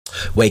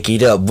Wake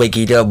it up, wake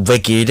it up,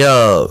 wake it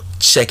up.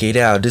 Check it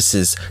out. This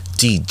is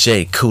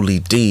DJ Cooley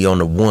D on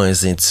the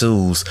ones and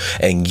twos,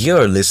 and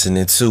you're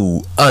listening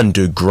to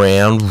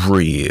Underground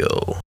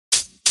Real.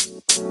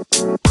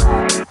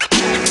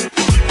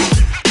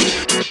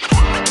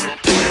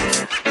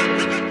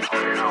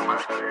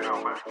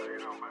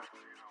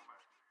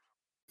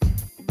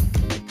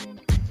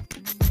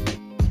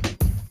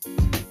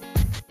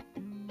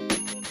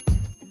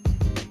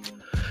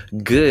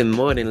 Good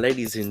morning,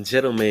 ladies and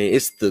gentlemen.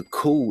 It's the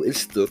Cooley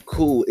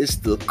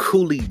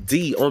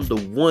D on the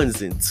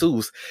ones and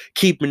twos,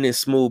 keeping it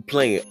smooth,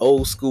 playing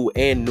old school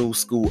and new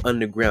school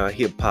underground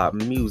hip hop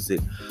music.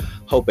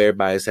 Hope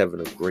everybody's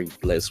having a great,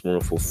 blessed,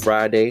 wonderful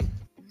Friday.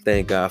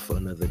 Thank God for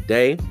another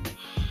day.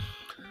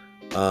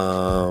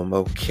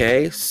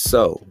 Okay,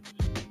 so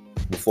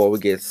before we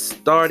get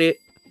started,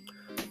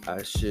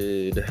 I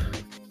should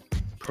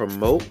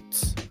promote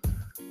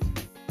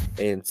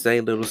and say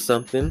a little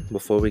something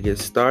before we get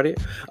started.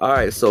 All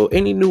right, so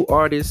any new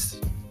artists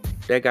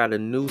that got a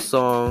new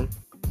song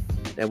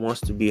that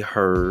wants to be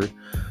heard,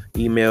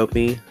 email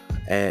me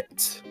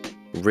at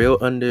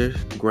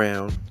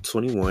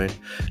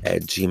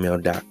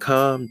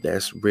realunderground21@gmail.com.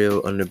 That's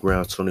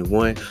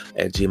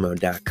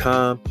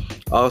realunderground21@gmail.com.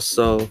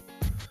 Also,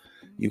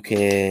 you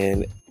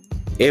can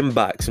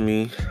inbox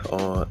me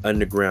on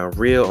Underground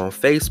Real on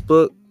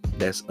Facebook.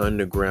 That's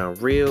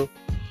Underground Real.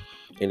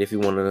 And if you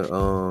want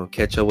to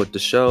catch up with the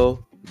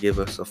show, give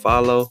us a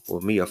follow,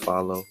 or me a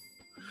follow.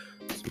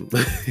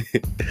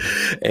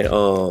 And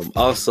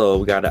also,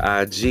 we got an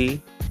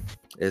IG.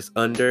 It's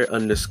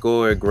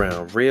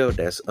 _ground real.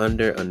 That's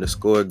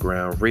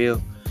 _ground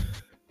real.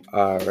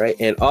 All right.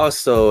 And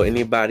also,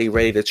 anybody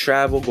ready to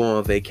travel, go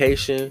on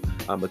vacation,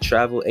 I'm a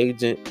travel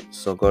agent.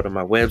 So go to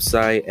my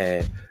website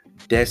at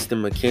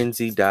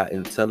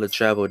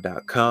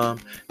DestinMcKenzie.intellitravel.com.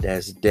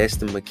 That's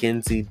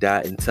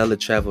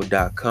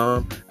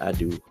DestinMcKenzie.intellitravel.com.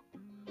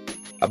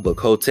 I book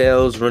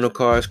hotels, rental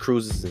cars,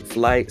 cruises, and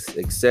flights,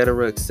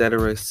 etc.,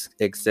 etc.,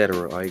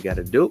 etc. All you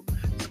gotta do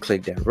is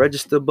click that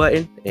register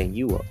button, and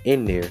you are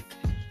in there.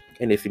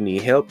 And if you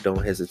need help,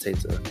 don't hesitate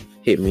to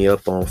hit me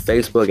up on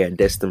Facebook at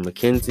Destin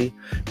McKenzie.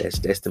 That's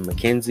Destin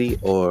McKenzie,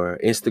 or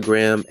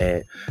Instagram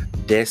at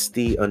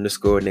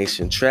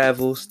Desty_Nation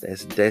Travels.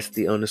 That's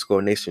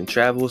Desty_Nation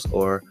Travels,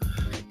 or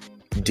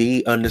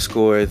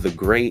D_The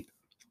Great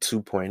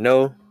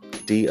 2.0.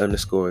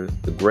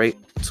 D_The Great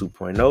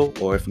 2.0.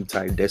 Or if you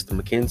type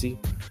Destin McKenzie,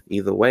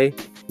 either way,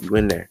 you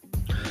in there.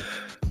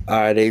 All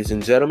right, ladies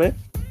and gentlemen.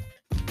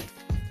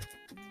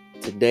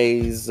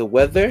 Today's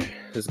weather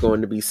is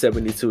going to be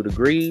 72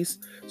 degrees.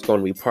 It's going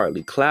to be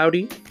partly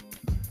cloudy.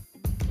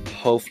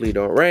 Hopefully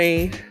don't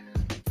rain.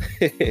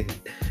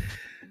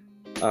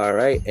 All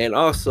right. And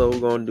also,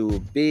 we're going to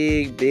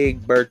do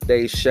big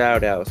birthday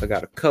shout outs. I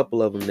got a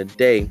couple of them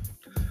today.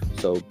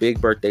 So big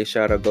birthday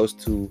shout out goes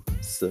to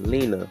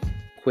Selena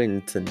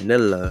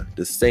Quintanilla,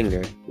 the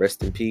singer.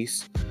 Rest in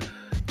peace.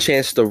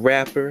 Chance the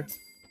Rapper,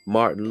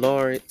 Martin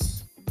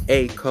Lawrence,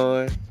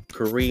 Akon,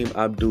 Kareem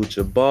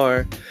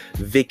Abdul-Jabbar,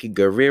 Vicky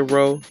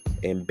Guerrero,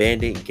 and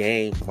Bandit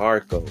Gang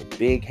Marco.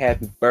 Big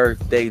happy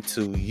birthday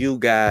to you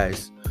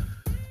guys.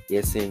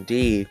 Yes,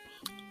 indeed.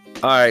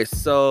 All right,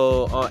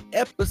 so we're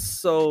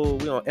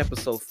on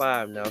episode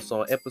 5 now.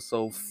 So on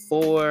episode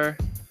 4,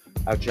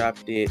 I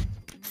dropped it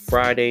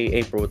Friday,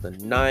 April the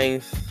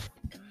 9th.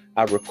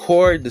 I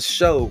recorded the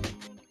show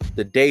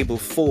the day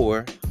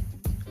before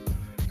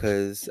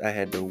because I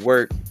had to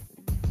work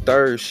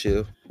third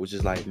shift, which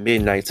is like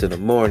midnight to the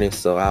morning.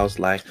 So I was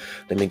like,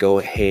 let me go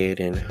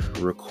ahead and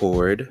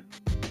record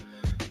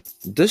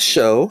the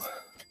show.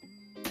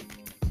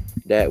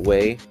 That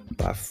way,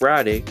 by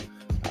Friday,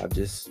 I'll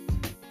just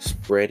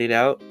spread it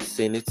out,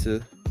 send it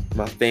to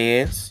my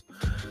fans.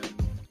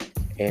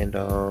 And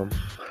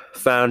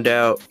found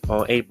out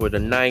on April the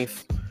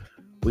 9th,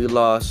 we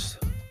lost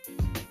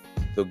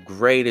the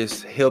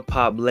greatest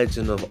hip-hop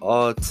legend of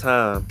all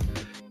time,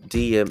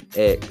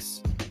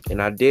 DMX.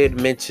 And I did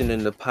mention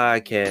in the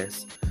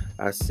podcast,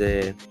 I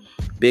said,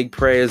 big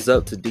prayers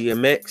up to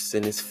DMX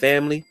and his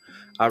family.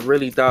 I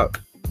really thought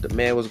the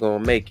man was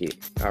going to make it.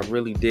 I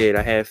really did.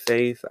 I had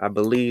faith. I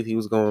believed he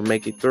was going to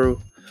make it through.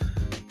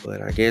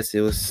 But I guess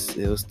it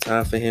was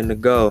time for him to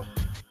go.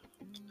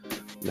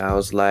 And I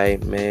was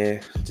like,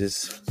 man,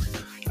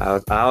 I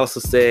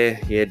also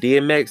said, yeah,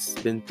 DMX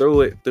been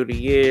through it through the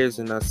years.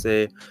 And I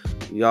said,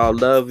 we all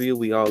love you.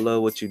 We all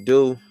love what you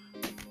do.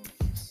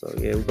 So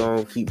yeah, we're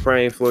gonna keep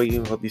praying for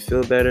you. Hope you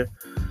feel better.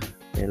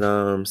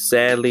 And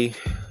sadly,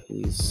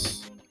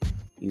 he's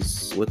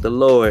with the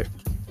Lord.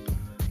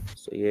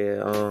 So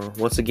yeah,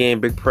 once again,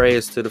 big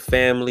prayers to the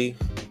family.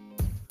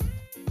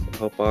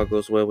 Hope all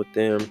goes well with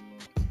them.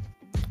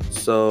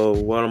 So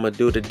what I'm gonna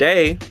do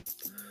today,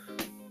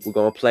 we're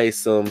gonna play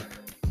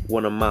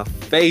one of my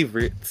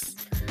favorites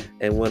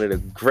and one of the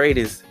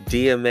greatest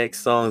DMX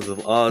songs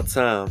of all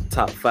time,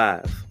 top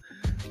 5.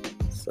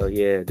 So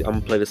yeah, I'm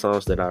gonna play the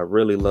songs that I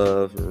really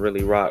love and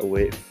really rock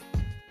with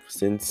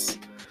since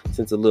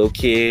a little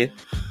kid.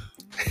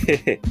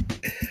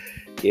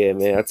 Yeah,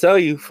 man. I tell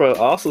you, from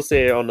also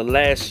said on the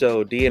last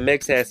show,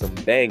 DMX had some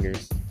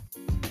bangers.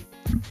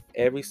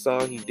 Every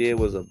song he did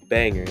was a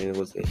banger and it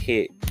was a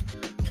hit.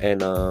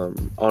 And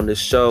on this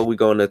show, we're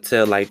gonna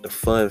tell like the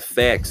fun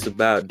facts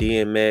about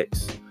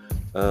DMX,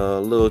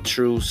 little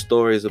true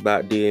stories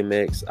about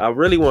DMX. I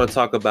really want to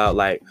talk about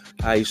like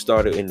how he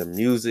started in the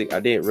music.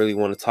 I didn't really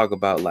want to talk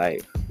about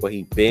like what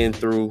he been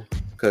through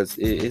because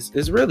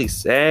it's really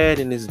sad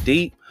and it's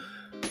deep.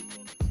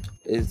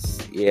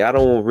 I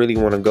don't really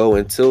want to go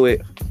into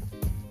it.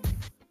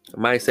 I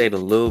might say it a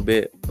little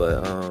bit,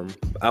 but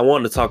I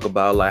want to talk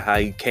about like how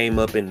he came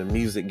up in the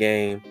music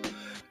game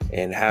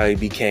and how he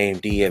became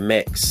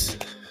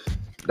DMX.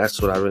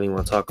 That's what I really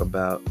want to talk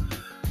about.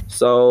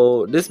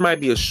 So this might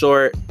be a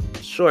short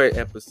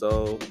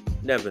episode.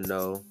 Never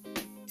know.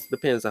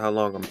 Depends on how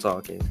long I'm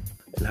talking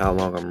and how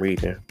long I'm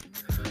reading.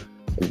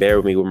 And bear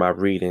with me with my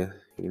reading,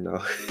 you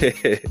know.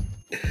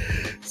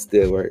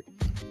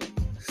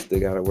 Still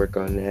gotta work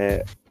on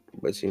that.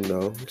 But you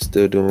know, I'm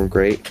still doing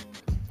great.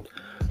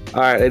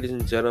 Alright, ladies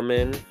and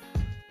gentlemen.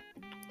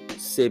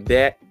 Sit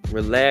back,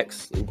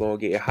 relax. We're gonna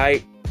get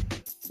hyped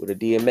with a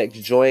DMX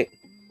joint.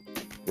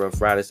 Rough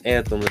Riders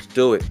anthem. Let's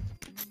do it.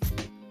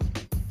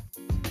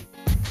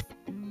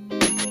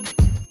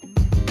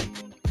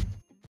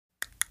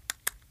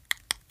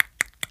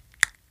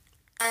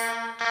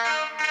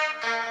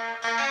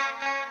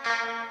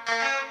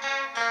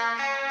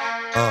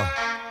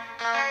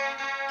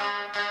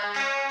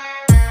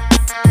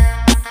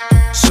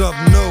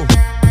 Something new.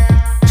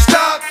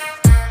 Stop,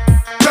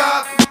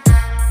 drop,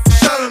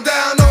 shut them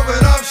down,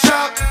 open up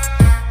shop.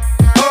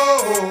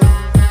 Oh,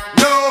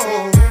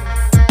 no,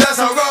 that's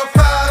how Rough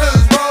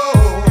Riders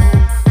roll.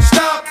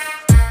 Stop,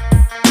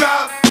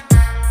 drop,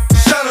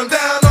 shut them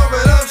down,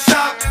 open up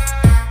shop.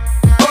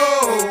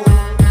 Oh,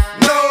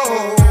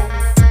 no,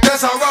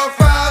 that's how Rough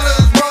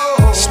Riders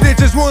roll.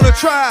 Snitches wanna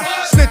try,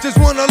 snitches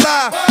wanna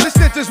lie, the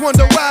snitches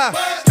wonder why,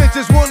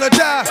 snitches wanna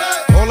die.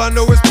 All I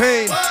know is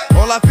pain,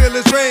 all I feel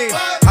is rain.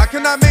 How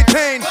can I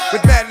maintain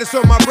with madness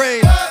on my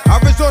brain? I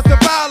resort to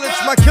violence,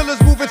 my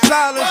killers move in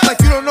silence. Like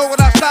you don't know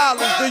what I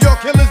silence, New York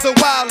killers are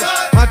wildest.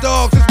 My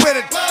dogs is with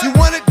it, you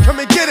want it, come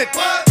and get it.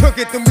 Took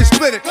it, then we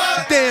split it,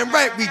 damn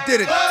right we did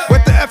it.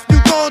 What the F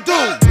you gon' do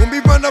when we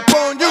run up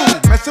on you?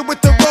 Messing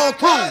with the wrong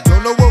crew,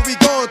 don't know what we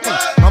going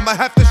through. I'ma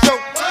have to show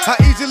how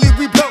easily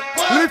we blow.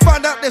 Let me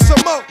find out there's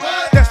some more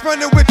that's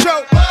running with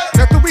Joe.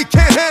 Nothing we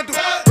can't handle,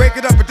 break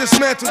it up and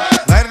dismantle.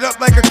 Light it up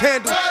like a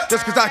candle,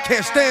 just cause I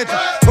can't stand you.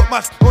 Put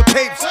my on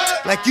tapes,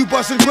 like you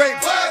busting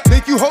grapes.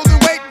 Think you holding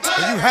weight,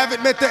 and you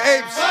haven't met the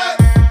apes.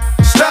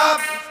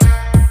 Stop,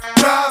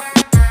 drop,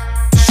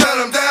 shut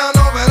them down,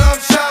 open up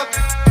shop.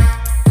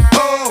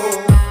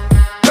 Oh,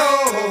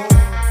 no,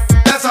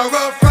 that's how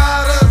Rough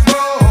Riders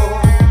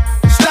roll.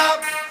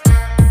 Stop,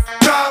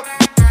 drop,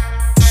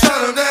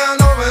 shut them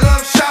down, open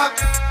up shop.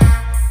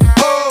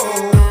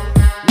 Oh,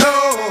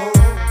 no,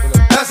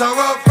 that's how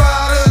Rough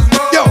Riders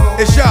roll. Yo,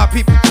 it's y'all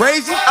people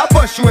crazy? I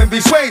bust you and be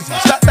swayzy.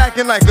 Stop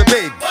acting like a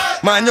baby.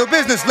 Mind your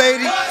business,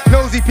 lady.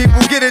 Nosy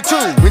people get it too.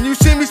 When you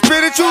see me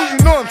spit at you,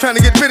 you know I'm trying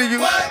to get rid of you.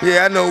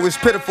 Yeah, I know it's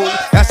pitiful.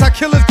 That's how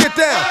killers get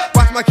down.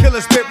 Watch my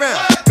killers spit round.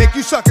 Make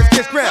you suckers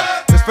kiss ground.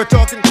 Just for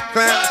talking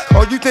clowns.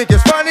 Oh, you think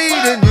it's funny?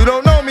 Then you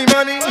don't know me,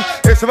 money.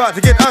 It's about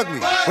to get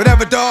ugly.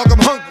 Whatever, dog, I'm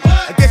hungry.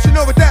 I guess you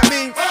know what that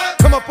means.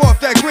 Come up off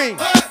that green.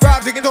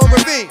 Rob digging on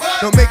ravine.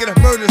 Don't make it a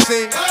murder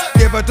scene.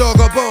 Give a dog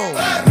a bone.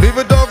 Leave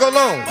a dog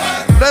alone.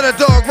 Let a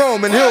dog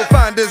roam and he'll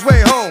find his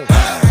way home.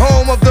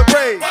 Home of the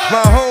brave,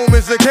 my home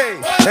is the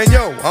cave. And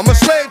yo, I'm a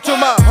slave to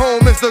my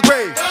home is the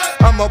grave.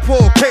 I'ma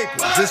pull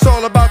capers, it's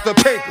all about the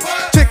papers.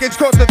 Chickens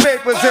caught the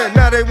vapors and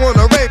now they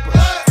wanna rape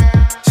us.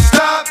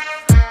 Stop,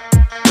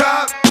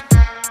 drop,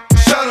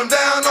 shut them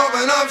down,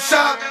 open up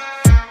shop.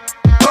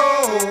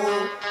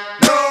 Oh,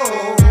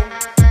 no,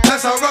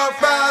 that's how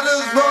Rough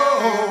Riders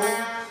roll.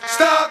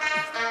 Stop,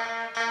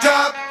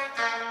 drop,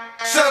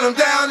 shut them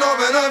down,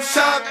 open up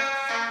shop.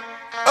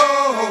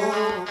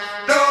 Oh,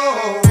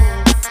 no,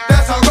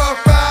 that's how Rough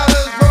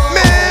Riders roll.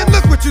 Man,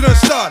 look what you done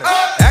started.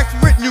 Act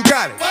written, you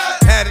got it.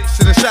 Had it,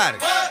 shoulda shot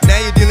it. Now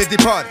you're dealing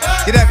departed.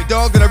 Get at me,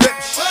 dog, and I rip.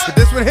 But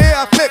this one here,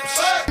 I flip.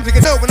 You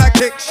can know when I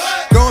kick.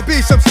 Gonna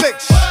be some slick.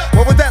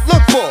 What would that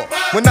look for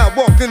when I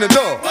walked in the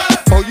door?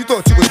 Oh, you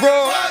thought you was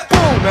raw?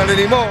 Boom, not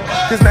anymore.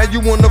 Cause now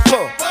you on the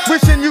floor.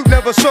 Wishing you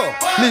never saw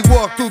me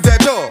walk through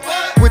that door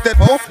with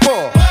that off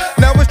ball.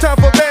 Now it's time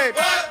for bed.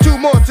 Two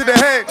more to the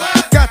head.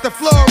 Got the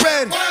floor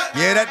red.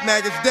 Yeah, that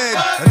maggot's dead.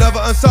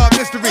 Another unsolved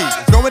mystery.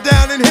 It's going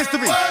down in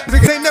history.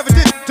 Niggas ain't never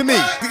did to me.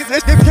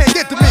 Niggas can't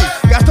get to me.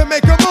 Got to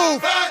make a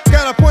move.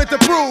 Got a point to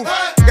prove.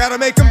 Gotta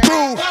make them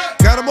groove.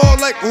 Got them all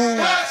like ooh.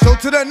 So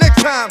to the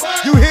next time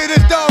you hear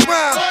this dog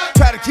rhyme,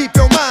 try to keep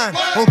your mind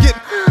on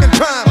getting in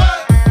crime.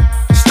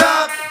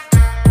 Stop,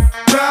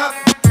 drop,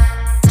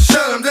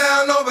 shut them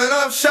down, open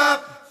up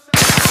shop.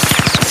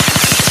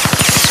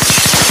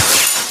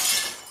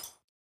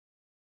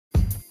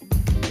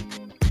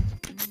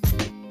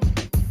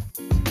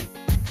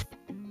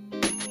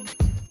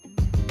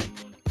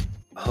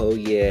 Oh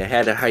yeah,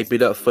 had to hype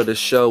it up for the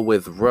show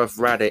with Rough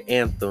Rider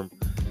anthem.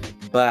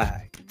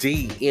 by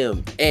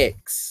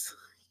DMX.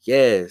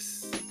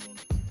 Yes,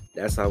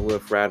 that's how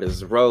Rough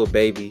Riders roll,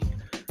 baby.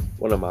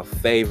 One of my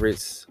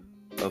favorites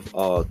of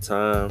all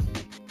time.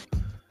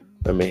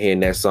 Remember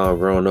hearing that song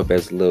growing up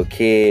as a little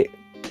kid,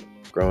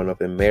 growing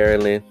up in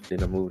Maryland.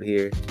 Then I moved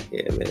here.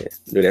 Yeah, man.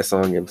 Knew that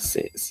song ever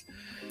since.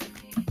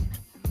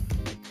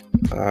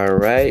 All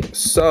right.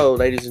 So,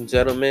 ladies and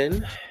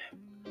gentlemen,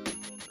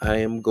 I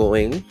am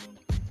going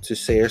to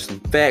share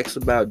some facts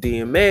about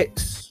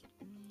DMX.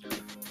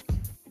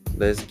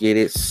 Let's get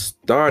it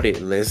started.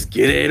 Let's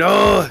get it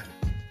on.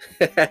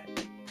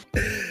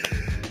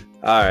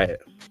 All right.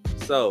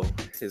 So,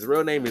 his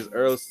real name is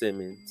Earl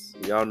Simmons.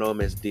 Y'all know him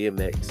as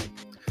DMX.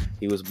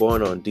 He was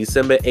born on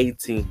December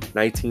 18,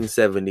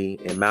 1970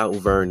 in Mount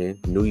Vernon,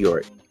 New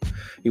York.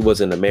 He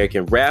was an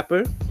American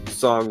rapper,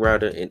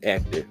 songwriter, and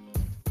actor.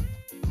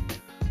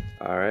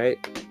 All right.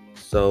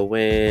 So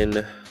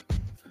when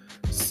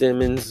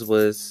Simmons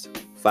was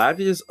 5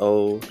 years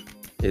old,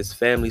 his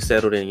family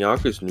settled in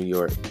Yonkers, New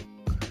York.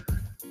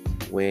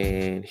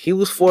 When he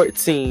was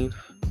 14,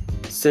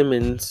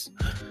 Simmons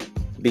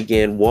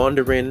began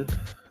wandering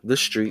the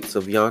streets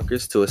of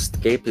Yonkers to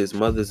escape his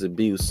mother's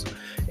abuse.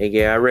 And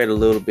yeah, I read a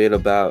little bit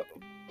about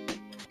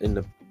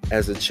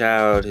as a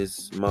child,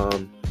 his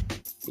mom,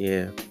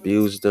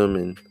 abused him,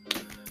 and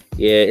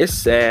yeah, it's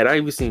sad. I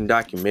even seen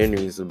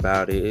documentaries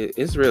about it.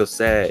 It's real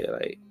sad.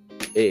 Like,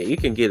 you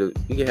can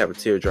have a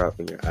teardrop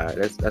in your eye.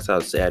 That's how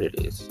sad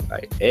it is.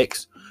 Like,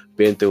 X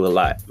been through a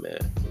lot, man.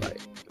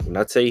 Like, when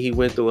I tell you he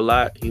went through a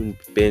lot, he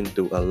been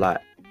through a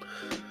lot.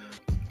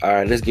 All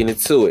right, let's get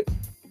into it.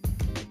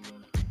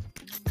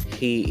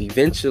 He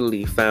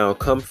eventually found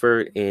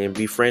comfort in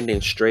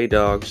befriending stray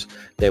dogs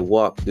that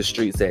walked the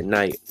streets at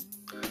night.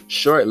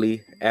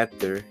 Shortly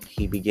after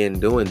he began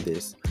doing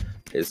this,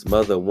 his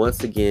mother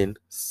once again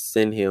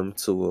sent him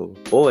to a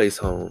boys'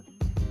 home.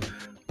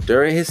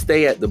 During his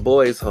stay at the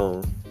boys'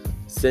 home,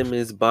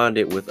 Simmons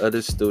bonded with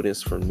other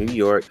students from New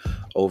York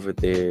over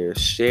their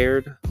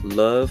shared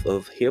love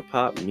of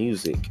hip-hop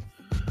music.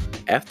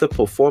 After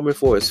performing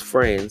for his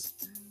friends,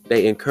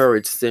 they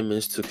encouraged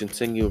Simmons to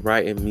continue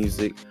writing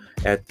music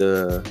at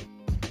the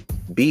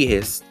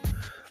behest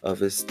of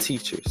his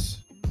teacher.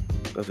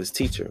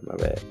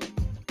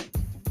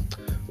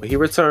 When he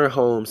returned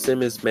home,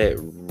 Simmons met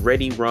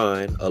Reddy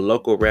Ron, a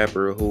local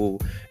rapper who,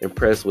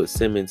 impressed with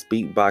Simmons'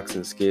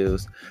 beatboxing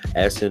skills,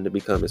 asked him to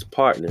become his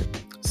partner.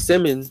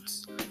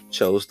 Simmons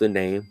chose the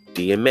name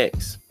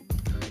DMX.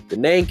 The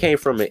name came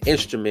from an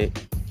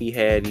instrument he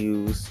had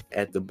used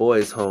at the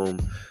boys' home,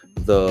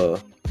 the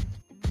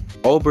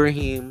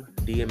Oberheim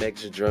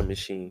DMX drum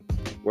machine.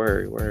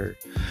 Word.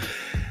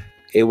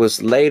 It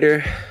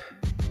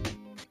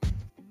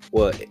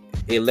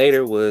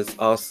later was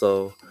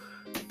also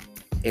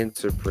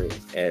interpreted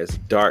as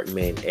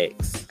Darkman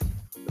X.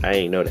 I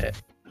ain't know that.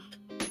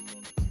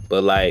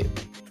 But like,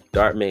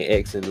 Darkman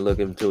X, and look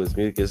into his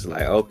music, is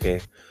like,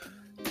 okay,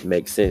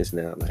 makes sense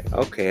now. Like,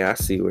 okay, I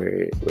see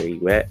where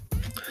you at.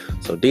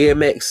 So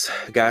DMX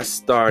got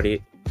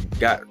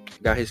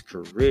his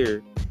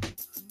career.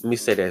 Let me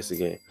say that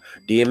again.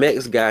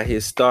 DMX got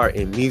his start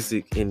in the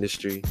music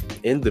industry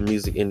in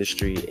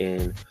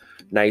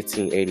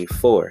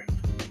 1984.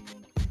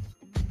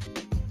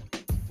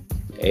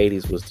 The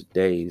 80s was the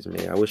days,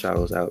 man. I wish I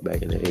was out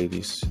back in the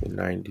 80s and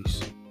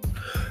 90s.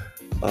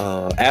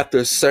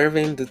 After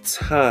serving the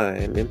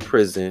time in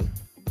prison,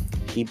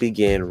 he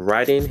began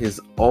writing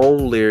his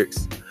own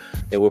lyrics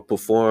that would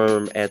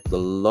perform at the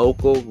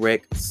local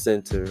rec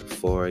center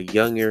for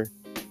younger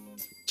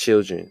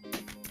children.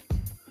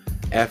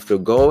 After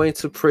going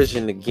to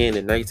prison again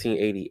in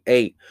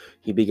 1988,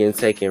 he began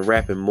taking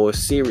rapping more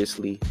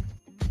seriously,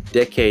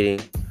 dedicating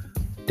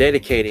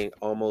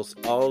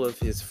almost all of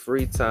his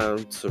free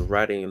time to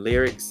writing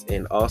lyrics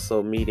and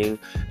also meeting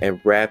and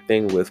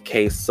rapping with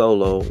K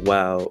Solo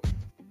while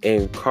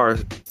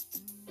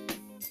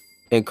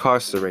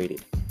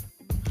incarcerated.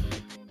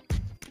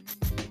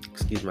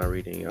 Excuse my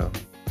reading, y'all.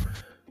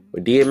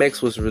 When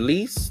DMX was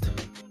released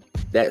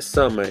that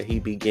summer, he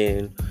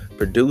began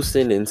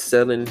producing and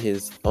selling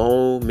his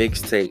own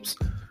mixtapes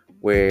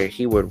where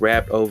he would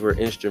rap over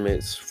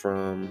instruments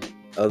from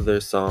other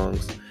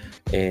songs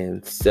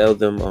and sell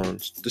them on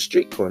the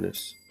street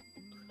corners.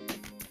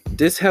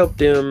 This helped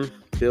him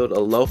build a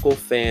local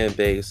fan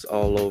base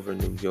all over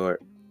New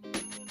York.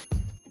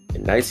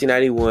 In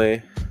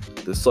 1991,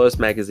 the Source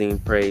magazine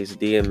praised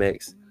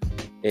DMX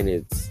in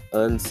its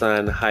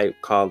unsigned hype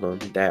column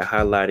that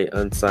highlighted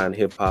unsigned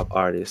hip-hop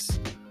artists.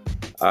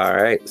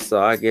 Alright,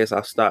 so I guess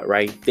I'll stop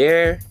right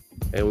there,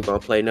 and we're going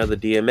to play another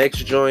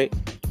DMX joint.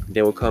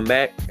 Then we'll come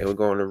back and we're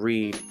going to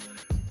read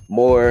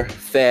more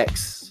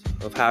facts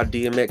of how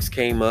DMX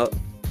came up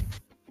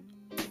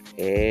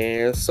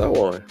and so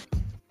on.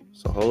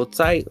 So hold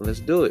tight. Let's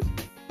do it.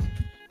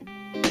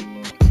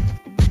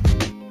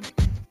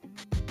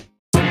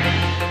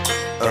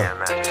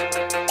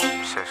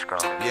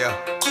 Yeah.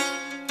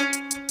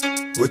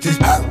 With this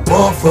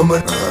ball from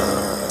a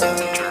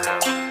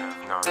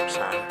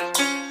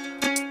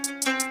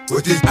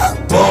with this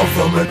ball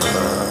from a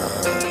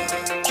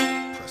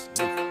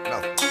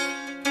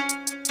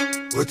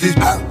what these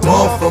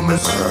want from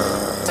us.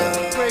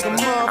 Break 'em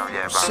off,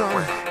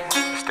 son.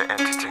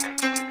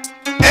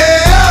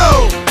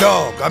 Ayo,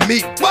 dog, I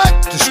meet what?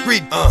 The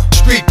street,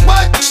 street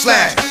what?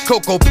 Slash,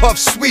 Cocoa Puff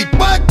sweet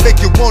what?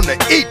 Make you wanna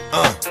eat,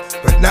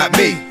 but not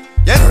me.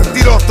 Yeah,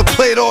 eat off the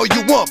plate all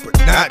you want, but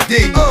not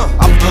D.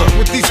 I'm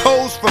with these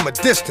hoes from a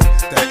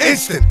distance. The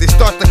instant they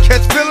start to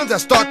catch feelings, I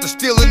start to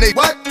steal and they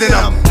what? Then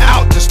I'm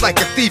out just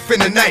like a thief in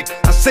the night.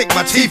 I sink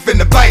my teeth in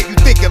the bite. You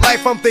thinking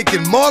life, I'm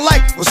thinking more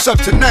like what's up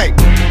tonight.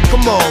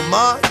 Come on,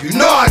 ma, you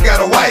know I got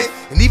a wife.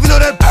 And even though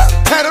that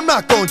pat, I'm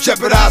not gonna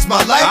jeopardize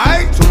my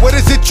life. So what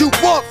is it you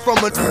want from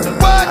a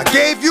what? I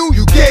gave you,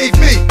 you gave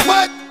me.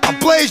 What? I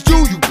blazed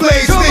you, you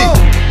blazed me.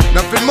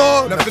 Nothing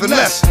more, nothing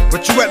less.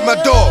 But you at my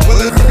door,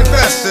 willing to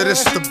confess that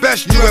it's the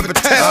best you ever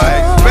test.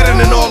 Better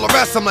than all the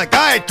rest. I'm like,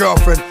 alright,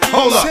 girlfriend,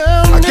 hold up.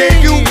 I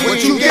gave you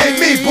what you gave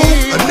me, boo.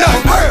 Enough.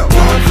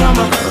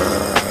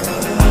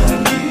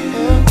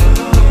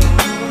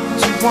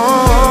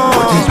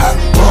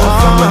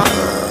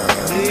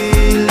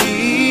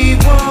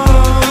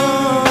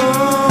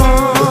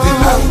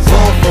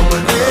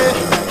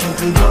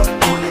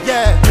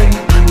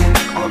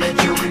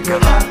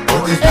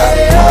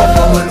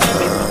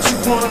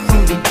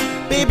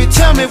 Baby,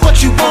 tell me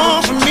what you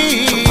want from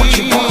me.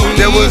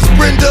 There was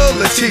Brenda,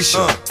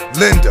 Leticia,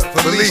 Linda,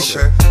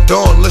 Felicia,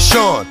 Dawn,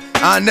 LaShawn,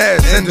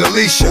 Inez, and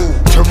Alicia,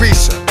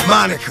 Teresa,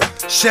 Monica,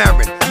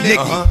 Sharon,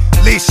 Nikki,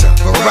 Lisa,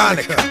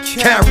 Veronica,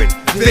 Karen,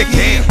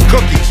 Vicky,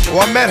 Cookies. Oh,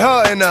 I met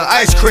her in an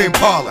ice cream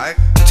parlor.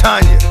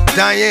 Tanya,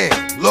 Diane,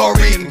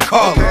 Lori, and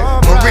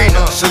Carla,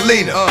 Marina,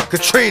 Selena,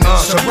 Katrina,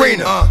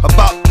 Sabrina,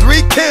 about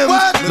 3 Kim,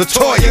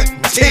 Latoya,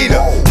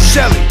 Tina,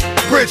 Shelly,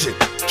 Bridget,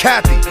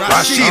 Kathy,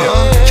 Rashida,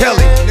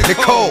 Kelly,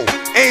 Nicole,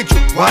 Angel,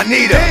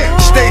 Juanita,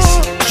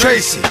 Stacy,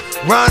 Tracy,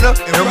 Rhonda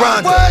and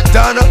Rhonda,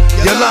 Donna,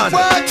 Yolanda,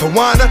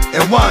 Tawana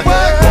and Wanda.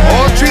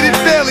 All treated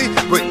fairly,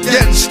 but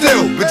yet and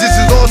still bitches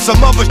is on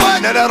some other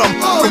shit. Now that I'm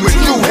fucking with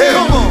you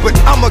here, but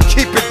I'ma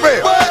keep it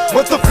real.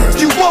 What the f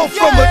you want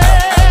from it?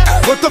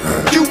 What the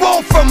f you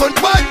want from it?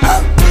 What?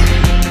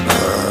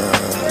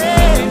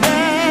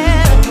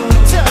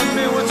 Tell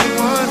me what you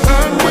want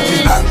from me.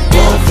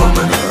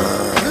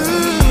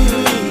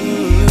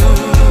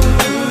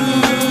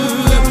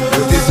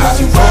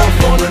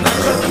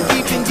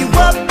 Keeping you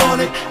up on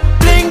it,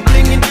 bling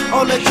blinging,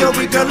 all that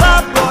jewelry, girl,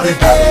 up on it.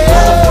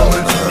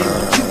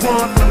 What you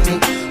want from me,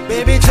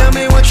 baby? Tell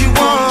me what you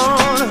want.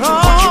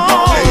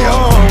 Hey yo,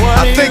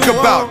 I think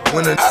about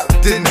when a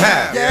didn't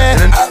have,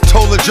 and a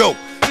told a joke,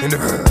 and the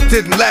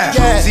didn't laugh.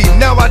 See,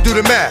 now I do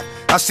the math.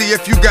 I see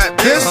if you got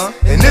this,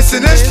 and this,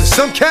 and this. To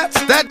some cats,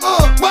 that,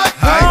 what?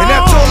 And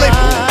that's all they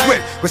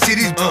with. But see,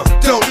 these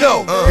don't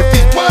know. If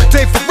these words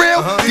ain't for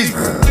real, these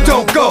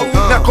don't go.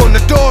 Knock on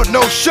the door,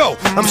 no show.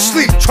 I'm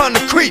asleep, trying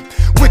to creep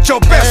with your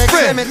best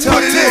friend.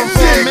 Put it in,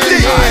 dig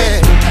deep.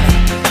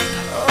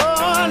 Oh,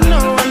 I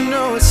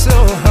know it's so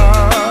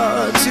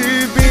hard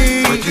to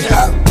be a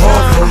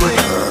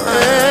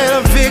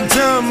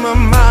victim of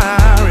my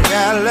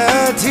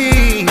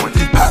reality.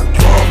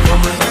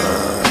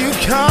 You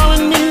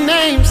calling me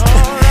names,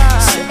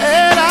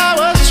 said I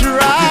was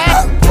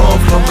right.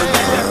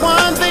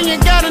 One thing you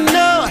gotta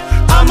know,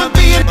 I'ma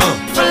be a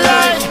for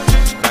life.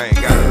 I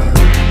ain't got it.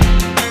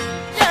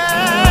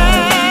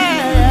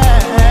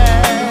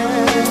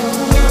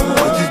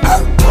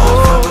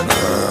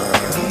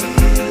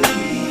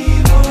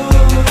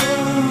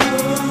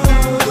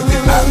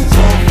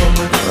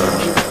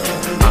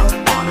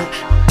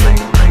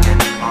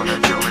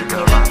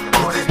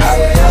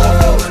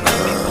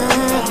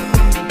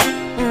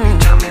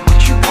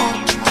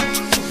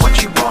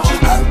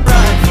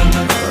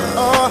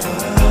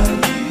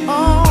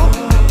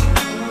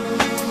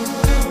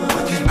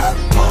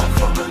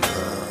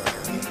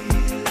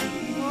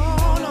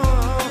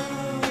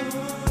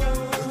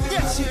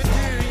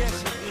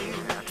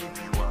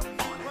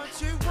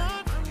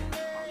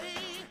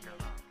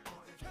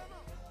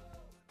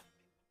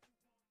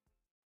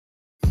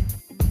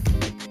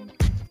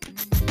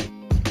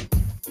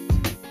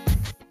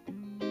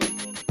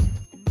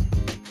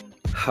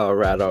 All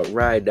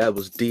right, that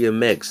was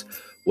DMX,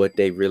 What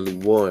They Really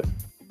Want.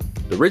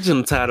 The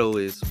original title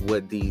is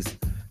What These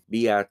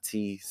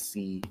BITCHES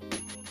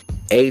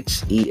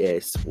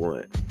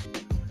Want.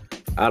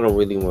 I don't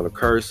really want to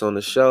curse on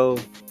the show,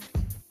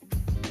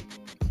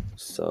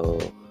 so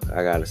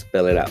I gotta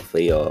spell it out for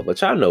y'all. But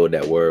y'all know what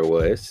that word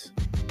was.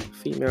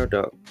 Female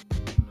dog.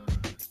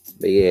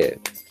 But yeah,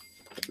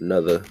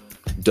 another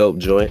dope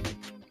joint.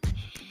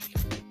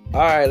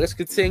 All right, let's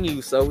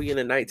continue. So we in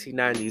the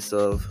 1990s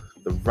of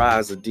the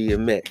rise of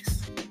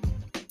DMX.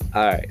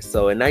 Alright,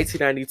 so in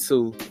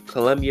 1992,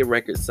 Columbia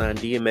Records signed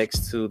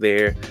DMX to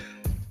their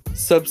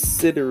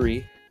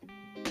subsidiary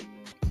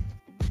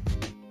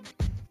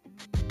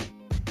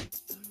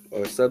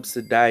or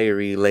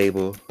subsidiary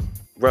label,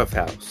 Rough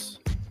House.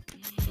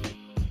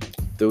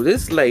 Through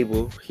this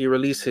label, he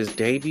released his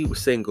debut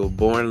single,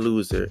 Born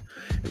Loser.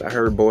 And I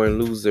heard Born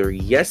Loser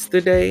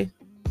yesterday.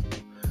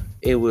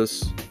 It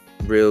was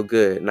real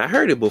good. And I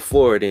heard it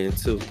before then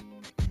too.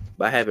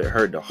 I haven't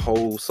heard the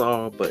whole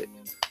song, but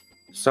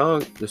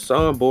The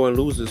song Born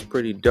Loser is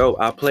pretty dope.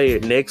 I'll play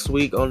it next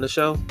week on the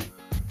show.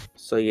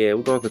 So yeah,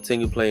 we're gonna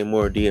continue playing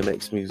more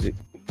DMX music.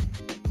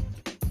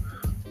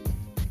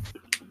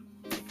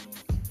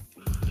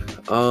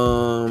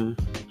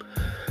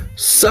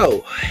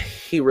 So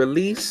he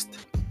released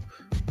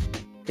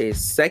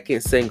his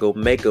second single,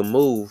 Make a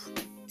Move.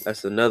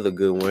 That's another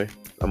good one.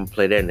 I'm gonna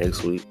play that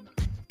next week.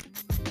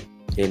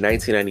 In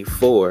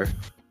 1994,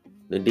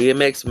 the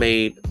DMX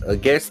made a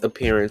guest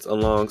appearance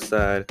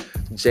alongside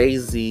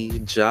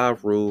Jay-Z, Ja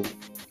Rule,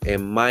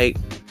 and Mike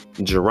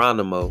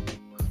Geronimo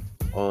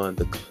on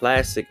the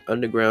classic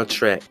underground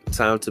track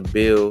Time to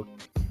Build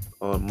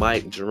on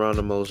Mike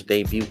Geronimo's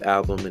debut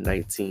album in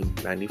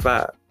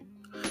 1995.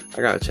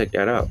 I gotta check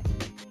that out.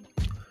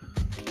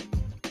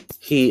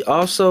 He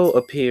also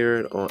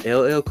appeared on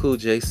LL Cool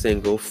J's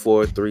single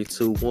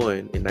 4321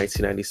 in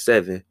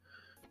 1997.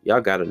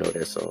 Y'all gotta know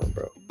that song,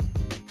 bro.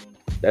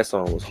 That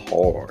song was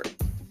hard.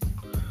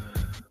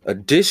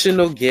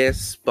 Additional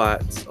guest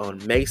spots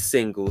on May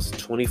singles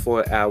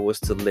 24 Hours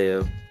to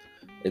Live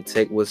and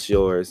Take What's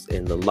Yours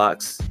and the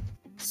Lox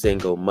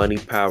single Money,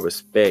 Power,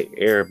 Respect.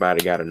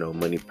 Everybody gotta know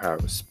Money, Power,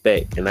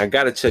 Respect. And I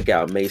gotta check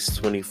out Mace's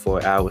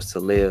 24 Hours to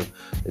Live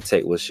and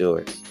Take What's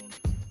Yours.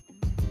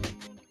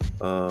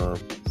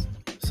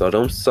 So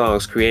them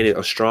songs created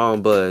a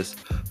strong buzz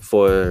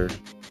for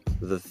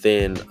the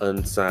then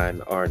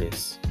unsigned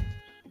artist.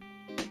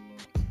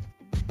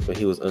 But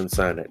he was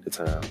unsigned at the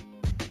time.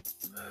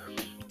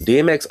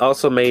 DMX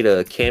also made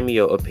a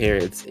cameo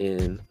appearance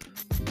in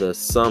the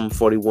Sum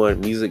 41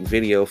 music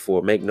video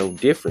for Make No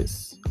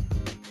Difference.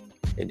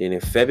 And then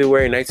in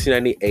February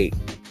 1998,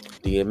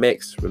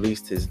 DMX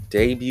released his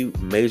debut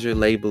major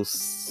label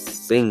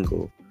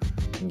single,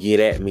 Get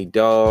At Me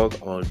Dog,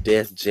 on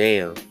Def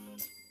Jam.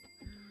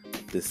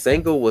 The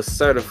single was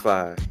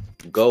certified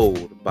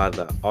gold by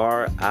the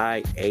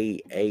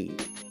RIAA,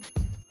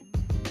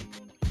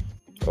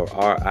 or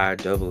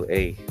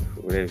RIAA,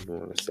 whatever you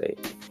want to say.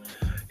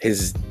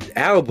 His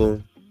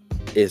album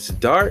Is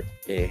Dark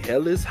and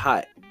Hell Is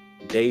Hot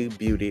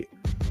debuted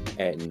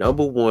at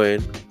number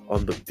 1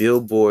 on the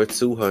Billboard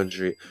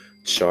 200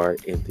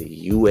 chart in the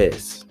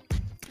US.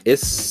 It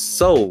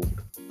sold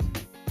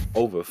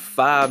over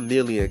 5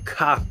 million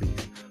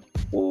copies.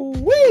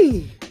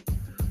 Woo-wee!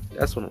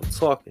 That's what I'm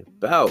talking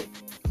about.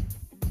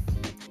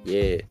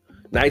 Yeah.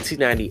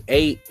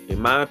 1998, in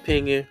my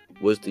opinion,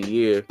 was the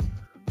year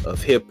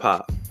of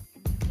hip-hop.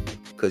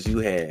 Because you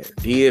had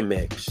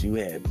DMX, you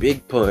had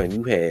Big Pun,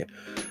 you had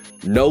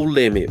No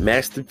Limit,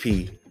 Master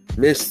P,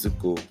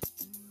 Mystical,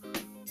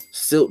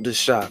 Silk the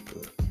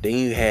Shocker. Then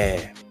you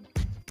had,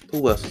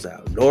 who else was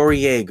out?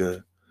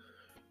 Noriega.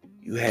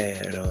 You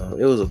had,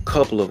 it was a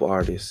couple of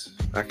artists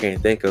I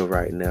can't think of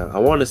right now. I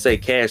want to say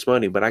Cash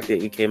Money, but I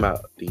think it came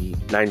out the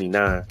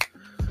 99.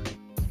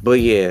 But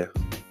yeah,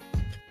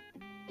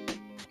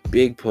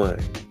 Big Pun,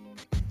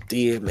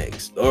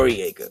 DMX,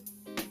 Noriega,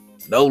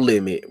 No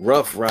Limit,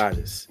 Rough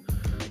Riders.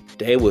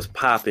 They was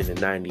popping in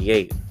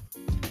 98.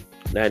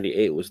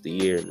 98 was the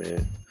year,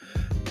 man.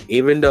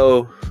 Even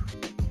though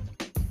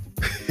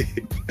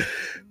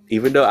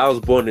I was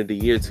born in the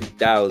year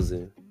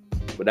 2000,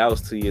 but that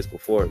was 2 years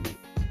before me.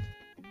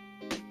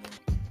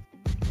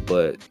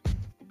 But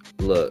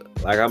look,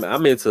 like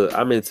I'm into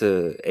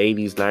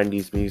 80s,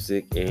 90s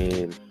music,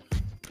 and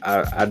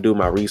I do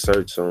my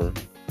research on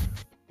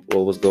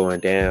what was going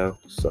down.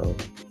 So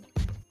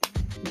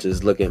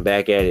just looking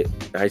back at it,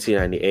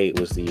 1998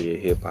 was the year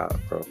of hip hop,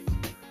 bro.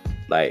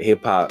 Like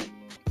hip hop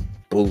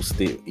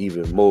boosted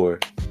even more.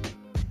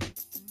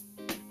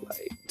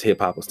 Like hip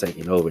hop was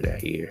taking over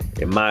that year,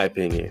 in my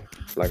opinion.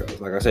 Like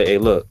I said, hey,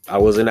 look, I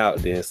wasn't out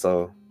then,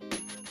 so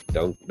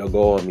don't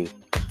go on me.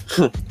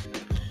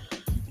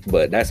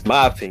 But that's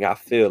my opinion. I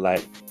feel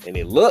like, and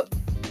it looked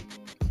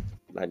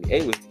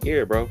 98 was the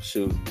year, bro.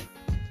 Shoot.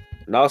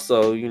 And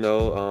also,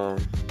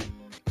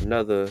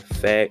 another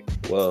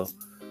fact. Well,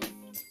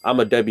 I'm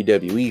a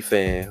WWE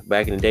fan.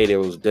 Back in the day, there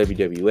was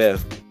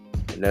WWF,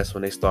 and that's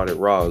when they started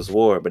Raw's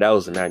War. But that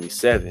was in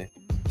 '97.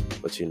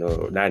 But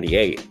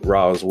 98,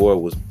 Raw's War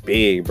was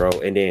big, bro.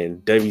 And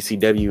then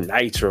WCW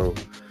Nitro,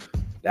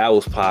 that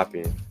was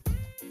popping.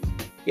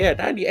 Yeah,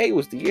 98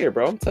 was the year,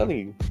 bro. I'm telling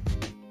you.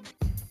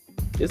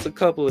 It's a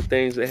couple of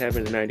things that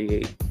happened in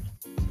 98.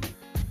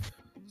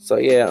 So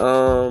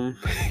yeah,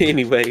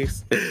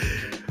 anyways,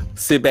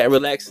 sit back,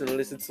 relax, and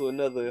listen to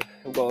another.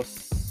 I'm gonna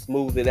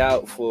smooth it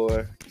out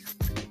for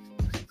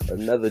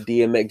another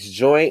DMX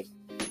joint.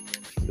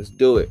 Let's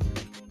do it.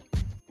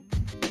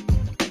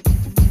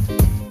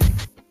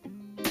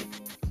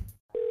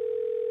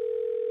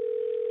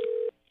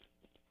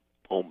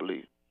 Don't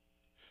believe.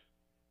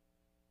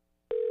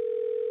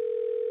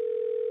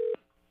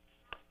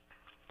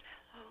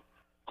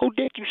 Who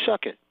dick you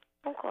sucking?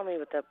 Don't call me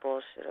with that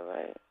bullshit,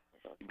 alright?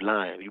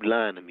 You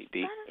lying to me,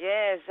 B.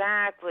 Yeah,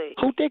 exactly.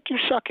 Who dick you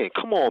sucking?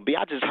 Come on, B.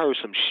 I just heard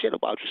some shit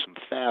about you, some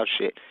foul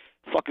shit.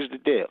 Fuck is the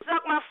deal?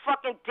 Suck my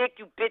fucking dick,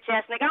 you bitch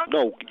ass nigga.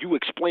 No, you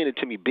explain it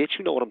to me, bitch.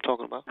 You know what I'm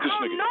talking about. I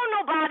don't know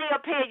nobody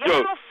up here. Yo.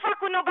 You don't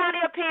fuck with nobody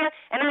up here,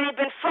 and I ain't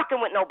been fucking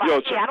with nobody.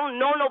 Yo, I don't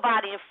know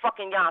nobody in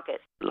fucking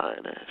Yonkers.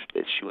 Lying ass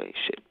bitch, you ain't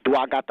shit. Do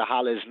I got to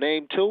holler his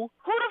name too?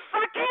 Who the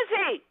fuck is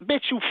he?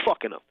 Bitch, you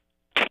fucking him.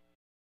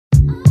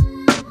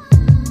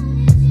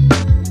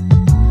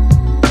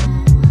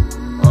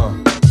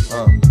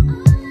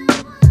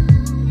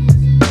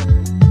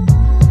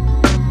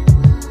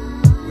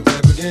 What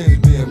type of game is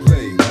being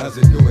played? How's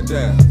it going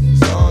down?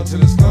 It's on to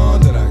the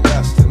scorn that I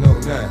got to know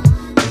now.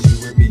 Is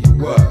you with me, you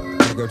what?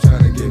 Think I'm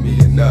trying to get me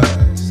a nut.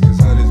 Just cause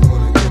hunters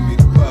wanna give me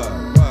the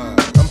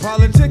vibe. I'm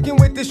politicking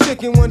with this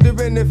chicken,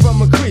 wondering if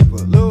I'm a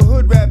creeper. Little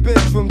hood rap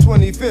bitch from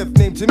 25th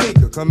named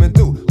Tamika, coming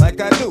through like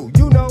I do,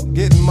 you know,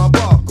 getting my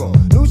bark on.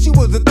 Knew she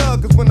was a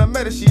thug cause when I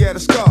met her she had a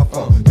scarf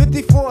on.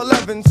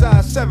 54'11",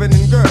 size 7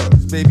 and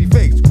girls. Baby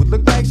face would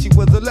look like she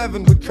was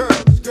 11 with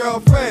curls.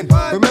 Girlfriend,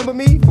 remember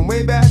me from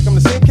way back? I'm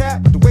the same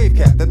cat with the wave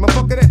cap. That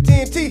motherfucker that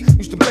TNT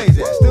used to blaze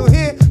at. Still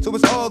here, so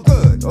it's all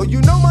good. Oh,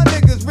 you know my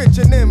niggas rich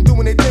and them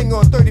doing their thing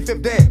on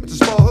 35th Dam. It's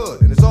a small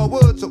hood and it's all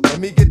wood, so let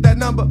me get that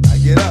number. I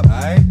get up,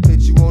 aight?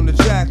 Hit you on the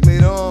track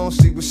later on,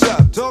 see what's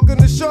up. Talking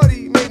to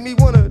shorty made me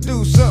wanna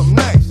do something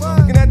nice.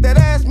 Looking at that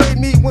ass made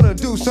me wanna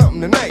do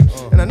something tonight.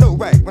 And I know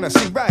right when I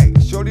see right.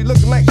 Shorty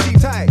looking like she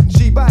tight,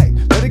 she bite.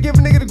 Let her give a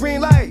nigga the green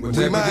light. What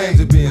type of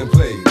games are being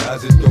played?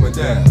 How's it going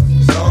down?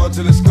 It's on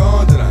till it's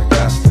gone, then I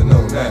got to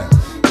know now.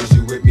 Is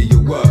you with me, you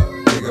what?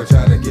 Nigga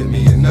trying to get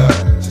me a nut.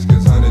 Just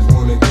cause hunters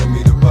wanna give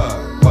me the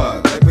bug.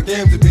 What type of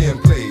games are being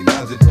played?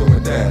 How's it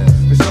going down?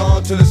 It's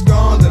on till it's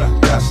gone, then I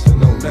got to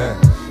know now.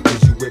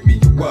 Is you with me,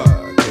 you what?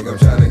 Nigga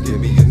trying to give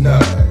me a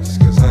nut. Just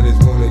cause hunters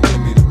wanna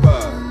give me the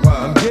bug.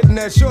 I'm getting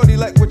that shorty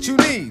like what you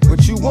need,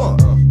 what you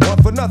want.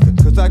 Want for nothing,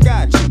 cause I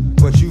got you,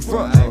 but you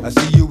front. I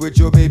see you with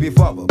your baby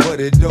father, but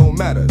it don't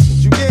matter.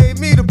 Since you gave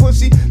me the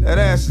pussy, that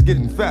ass is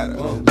getting fatter.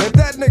 Let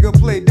that nigga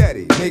play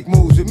daddy, make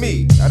moves with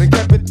me. I done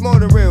kept it more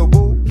than real,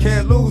 boo.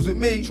 Can't lose with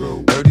me.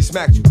 Dirty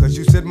smacked you, cause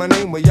you said my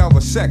name when y'all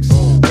was sex.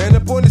 Ran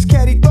up on this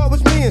cat, he thought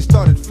was me and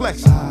started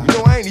flexing. You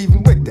know I ain't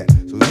even with that,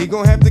 so he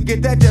gon' have to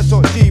get that just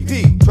on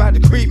GP. Tried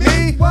to creep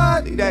me?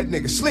 What? That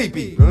nigga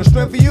sleepy. Run a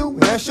strength for you,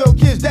 and that's your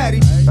kid's daddy.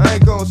 I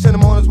ain't gon' send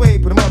him on his way,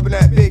 put him up in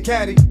that big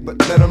caddy. But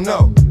let him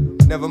know.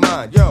 Never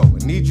mind, yo,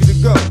 I need you to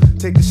go.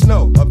 Take the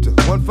snow up to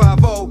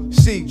 150,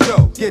 see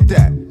Joe, get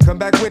that. Come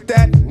back with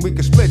that, and we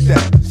can split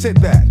that. Sit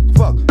back,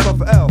 fuck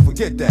for L,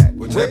 forget that.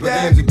 What type of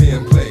games are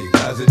being played?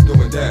 How's it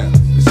going down?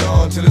 It's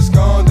on till it's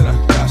gone, then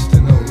I got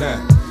to know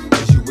now.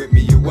 Is you with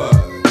me, you what?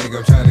 Think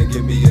I'm trying to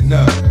give me a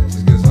nut.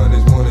 Just cause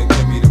hunters wanna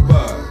give me the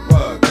bug.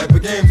 What type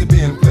of games are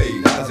being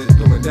played? How's it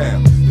going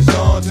down? It's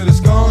on till it's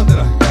gone, then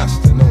I got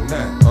to know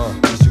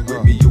now. Is you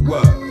with me, you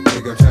what?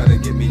 Think I'm trying to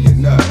give me a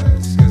nut.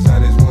 Just cause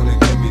hunters wanna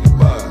give me the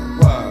bug.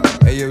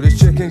 Hey yo, this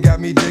chicken got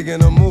me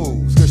digging her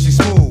moves, cause she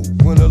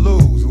smooth, win or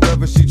lose,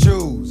 whoever she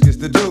choose gets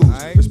the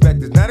dues.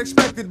 Respect is not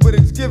expected, but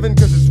it's given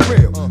cause it's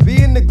real.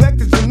 Being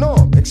neglected's the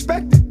norm,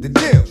 expected, the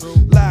deal.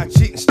 Lie,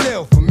 cheat, and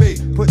steal for me.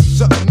 Put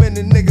something in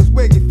the nigga's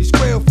wig if you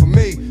squeal for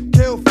me.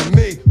 Kill for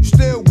me, you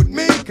still with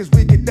me, cause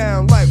we get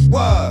down like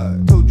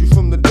what? Told you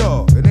from the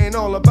door, it ain't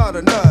all about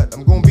a nut,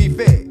 I'm gonna be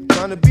fair.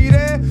 Trying to be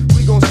there,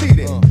 we gon' see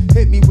there.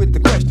 Hit me with the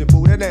question,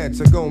 boo, that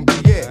answer gon' be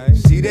yeah.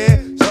 See there,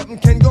 something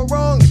can go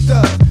wrong, it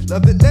does.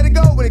 Loved it, let it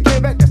go when it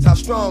came back, that's how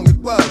strong it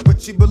was.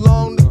 But she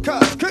belonged to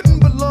Cuz, couldn't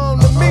belong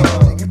to me.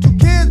 She got 2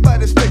 kids by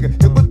this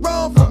nigga, it was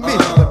wrong for me.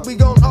 But we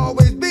gon'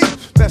 always be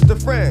best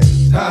of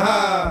friends. Ha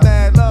ha,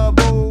 bad love,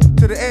 boo,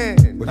 to the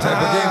end. What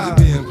type of games are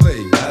being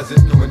played? How's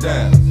it going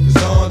down?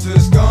 It's on till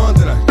it's gone,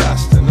 then I got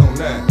to know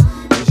now.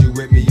 Is you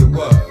with me, you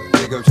what?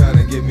 Think I'm trying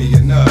to give me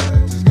a nut.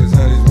 Just cause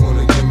honeys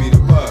wanna give me the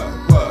bug.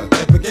 What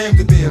type of games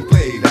are being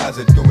played? How's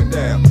it going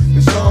down?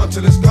 It's on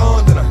till it's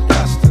gone, then I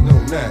got to know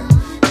now.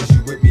 Is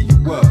you with me, you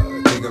what?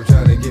 Think I'm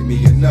trying to give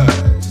me a nut.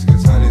 Just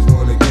cause honeys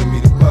wanna give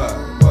me the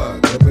bug.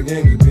 What type of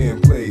games are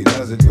being played?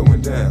 How's it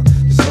going down?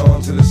 It's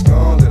on till it's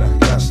gone, then I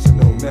got to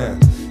know now.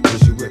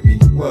 Is you with me,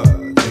 you what?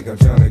 Think I'm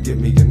trying to give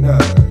me a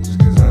nut. Just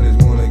cause honeys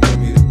wanna give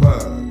me the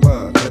bug.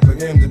 What type of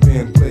games are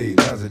being played?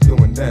 How's it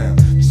going down?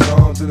 It's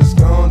on till it's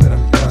gone, then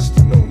I got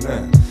to know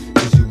now.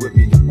 Is you with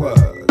me, you what?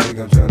 Think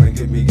I'm trying to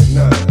give me a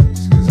nut.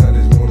 Just cause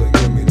honeys wanna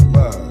give me the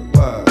bug.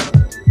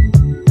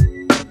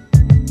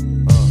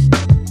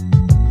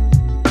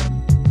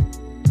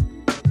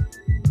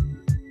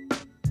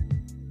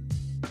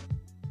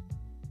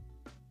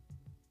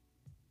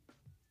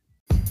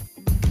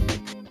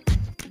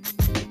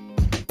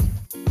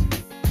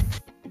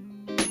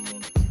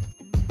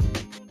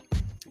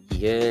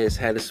 Yes,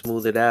 had to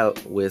smooth it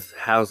out with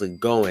How's It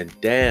Going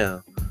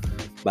Down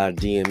by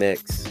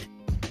DMX.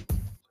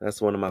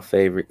 That's one of my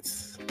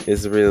favorites.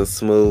 It's real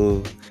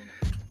smooth.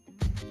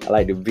 I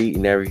like the beat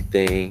and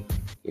everything.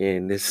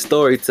 And the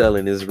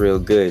storytelling is real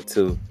good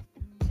too.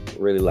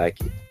 Really like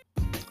it.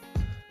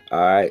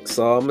 Alright,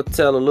 so I'm going to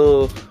tell a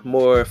little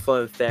more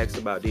fun facts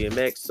about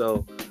DMX.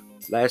 So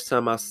last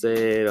time I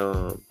said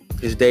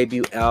his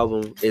debut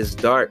album Is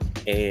Dark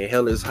and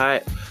Hell Is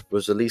Hot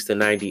was released in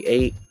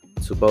 98.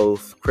 to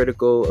both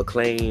critical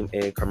acclaim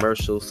and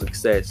commercial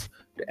success.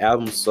 The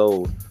album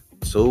sold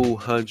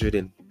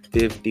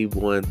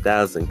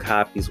 251,000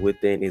 copies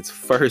within its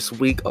first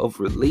week of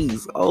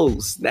release. Oh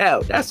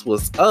snap, that's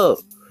what's up.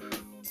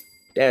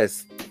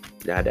 That's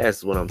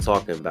what I'm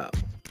talking about.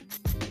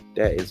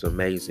 That is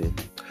amazing.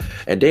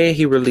 And then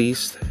he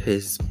released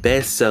his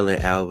best-selling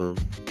album,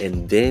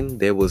 And Then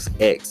There Was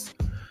X.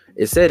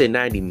 It said in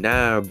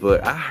 99,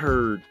 but I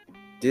heard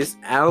this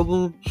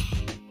album,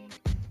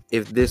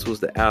 if this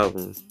was the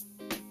album,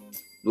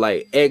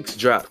 like X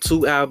dropped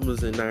 2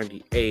 albums in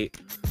 98,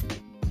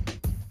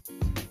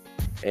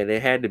 and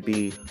it had to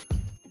be,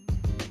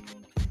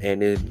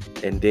 and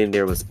then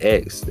there was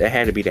X. That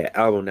had to be that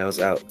album that was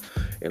out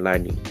in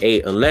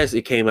 98, unless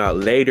it came out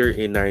later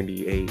in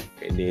 98,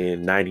 and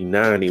then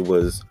 99 it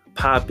was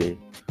popping.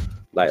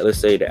 Like, let's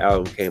say the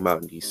album came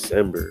out in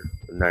December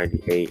of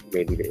 98,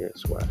 maybe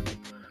that's why.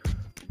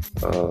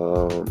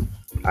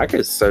 I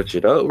could search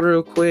it up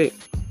real quick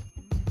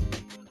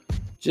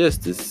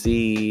just to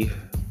see.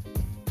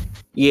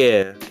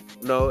 Yeah,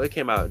 no, it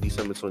came out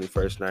December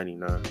 21st,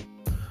 99.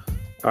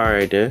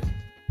 Alright then.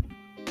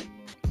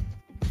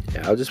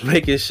 Yeah, I was just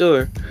making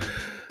sure.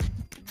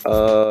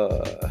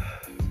 Let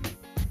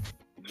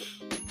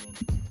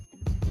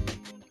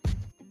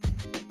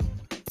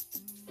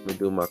me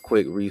do my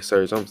quick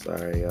research. I'm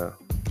sorry, y'all.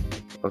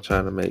 I'm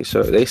trying to make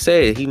sure. They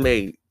said he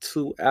made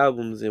 2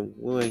 albums in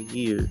 1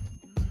 year.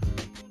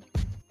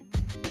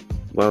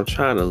 But I'm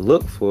trying to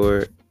look for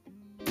it.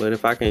 But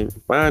if I can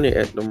find it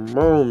at the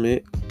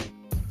moment,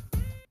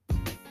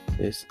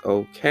 it's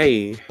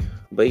okay.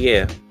 But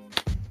yeah,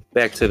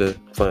 back to the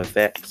fun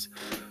facts.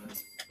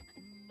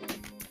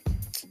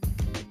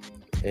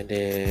 And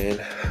then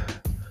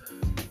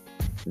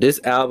this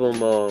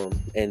album,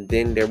 And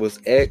Then There Was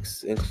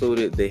X,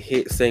 included the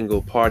hit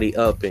single Party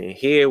Up in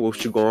Here,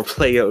 which you're gonna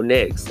play up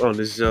next on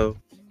the show.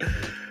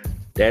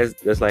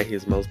 That's like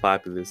his most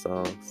popular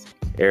songs.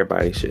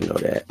 Everybody should know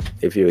that.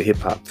 If you're a hip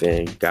hop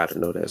fan, you gotta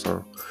know that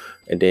song.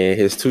 And then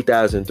his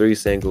 2003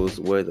 singles,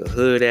 Where the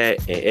Hood At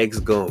and X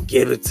Gon'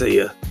 Give It To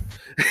You.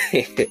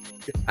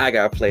 I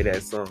gotta play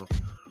that song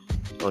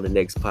on the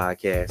next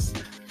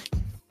podcast.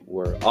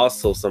 Were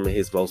also some of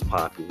his most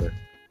popular.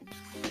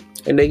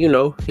 And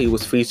then, he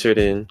was featured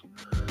in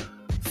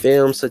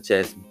films such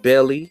as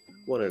Belly,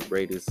 one of the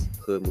greatest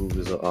hood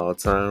movies of all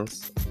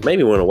times. Made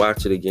me want to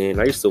watch it again.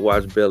 I used to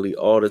watch Belly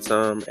all the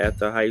time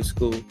after high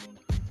school.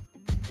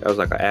 That was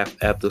like an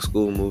after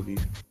school movie.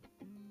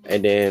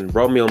 And then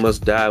Romeo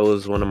Must Die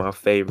was one of my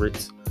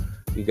favorites.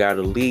 You got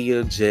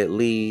Aaliyah, Jet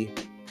Li,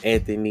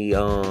 Anthony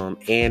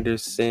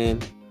Anderson.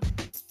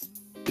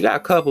 You got a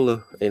couple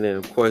of, and then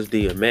of course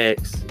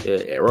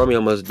DMX.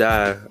 Romeo Must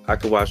Die, I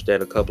could watch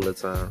that a couple of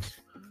times.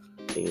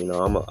 And,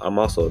 I'm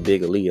also a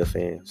big Aaliyah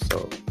fan,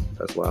 so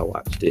that's why I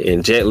watched it.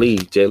 And Jet Li,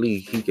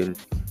 he can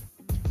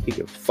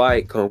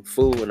fight kung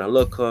fu, and I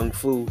love kung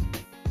fu,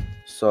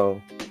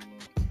 so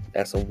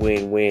that's a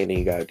win-win. And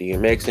you got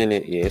DMX in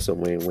it, yeah, it's a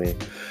win-win.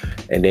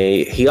 And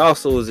then he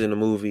also was in the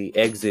movie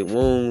Exit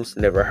Wounds.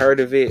 Never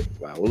heard of it.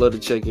 I would love to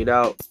check it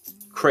out.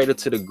 Cradle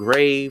to the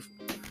Grave.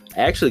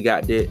 I actually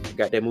got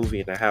that movie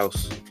in the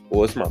house.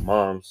 Well, it's my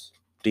mom's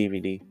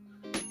DVD,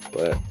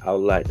 but I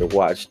would like to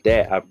watch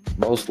that.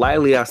 Most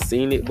likely I've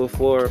seen it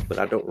before, but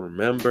I don't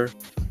remember.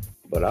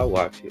 But I'll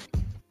watch it.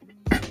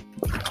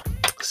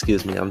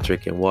 Excuse me, I'm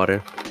drinking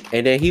water.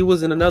 And then he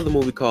was in another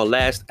movie called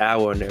Last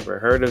Hour. Never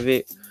heard of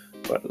it,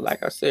 but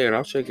like I said,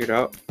 I'll check it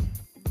out.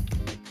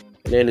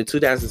 And then in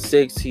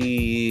 2006,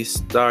 he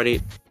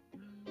started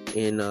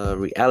in a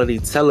reality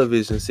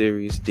television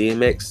series,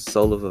 DMX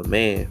Soul of a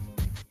Man.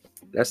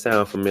 That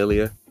sounds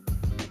familiar.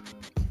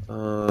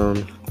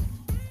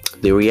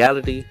 The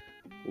reality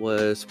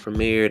was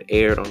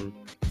aired on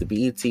the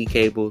BET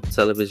Cable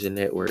Television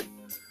Network.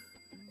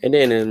 And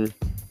then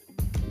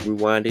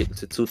rewind it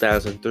to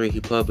 2003,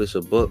 he published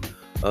a book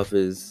of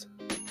his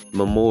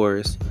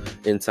memoirs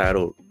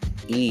entitled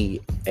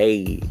EARL,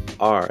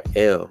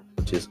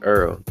 which is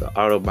Earl, the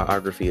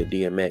autobiography of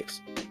DMX.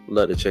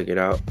 Love to check it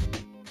out.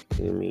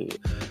 I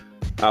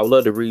would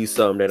love to read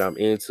something that I'm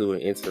into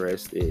and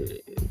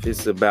interested. If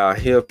it's about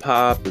hip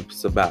hop, if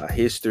it's about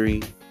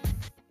history,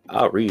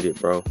 I'll read it,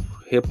 bro.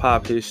 Hip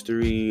hop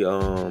history,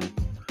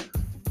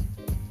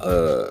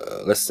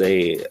 let's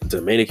say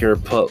Dominican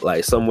Republic,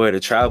 like somewhere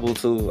to travel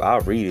to, I'll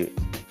read it.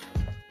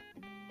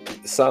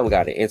 Something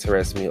got to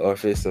interest me, or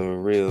if it's a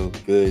real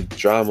good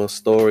drama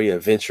story,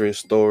 adventurous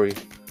story,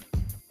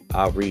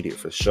 I'll read it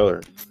for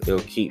sure. It'll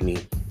keep me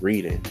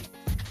reading,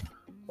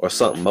 or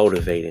something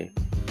motivating,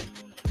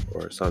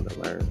 or something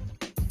to learn.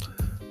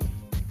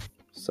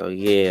 So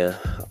yeah,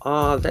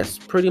 that's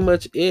pretty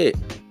much it.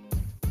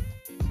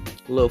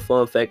 A little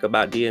fun fact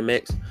about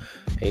DMX.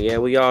 And yeah,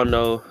 we all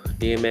know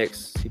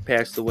DMX, he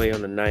passed away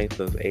on the 9th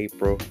of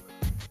April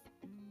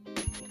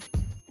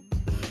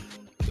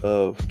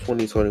of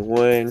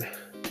 2021.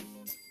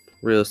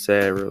 Real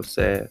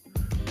sad.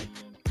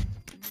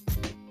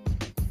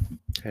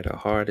 Had a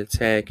heart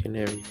attack and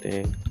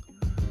everything.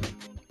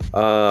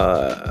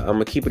 I'm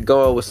gonna keep it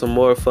going with some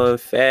more fun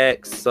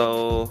facts.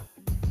 So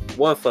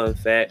one fun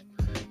fact.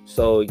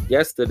 So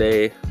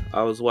yesterday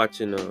I was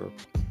watching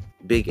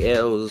Big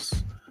L's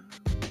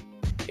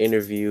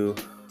interview.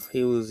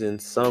 He was in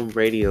some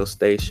radio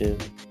station.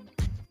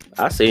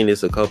 I've seen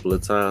this a couple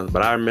of times,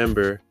 but I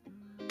remember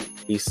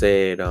he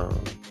said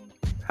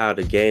how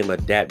the game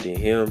adapted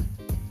him,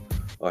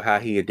 or how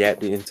he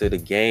adapted into the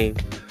game.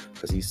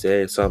 Because he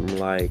said something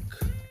like,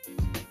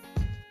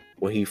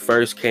 when he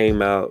first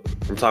came out,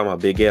 I'm talking about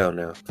Big L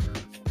now.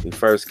 When he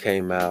first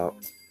came out,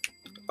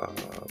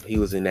 he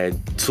was in that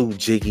 2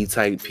 Jiggy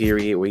type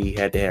period where he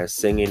had to have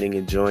singing in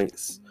your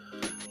joints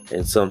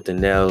and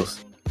something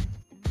else.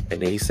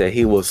 And then he said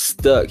he was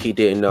stuck. He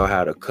didn't know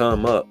how to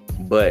come up.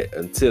 But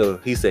until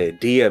he said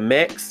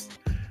DMX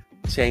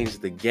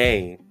changed the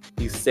game.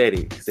 He said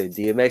it. He said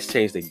DMX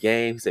changed the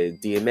game. He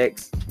said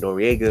DMX,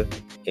 Noriega,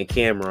 and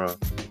Cameron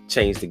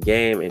changed the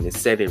game, and it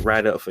set it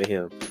right up for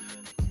him.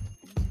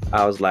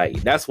 I was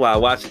like, that's why I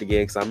watched it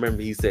again, because I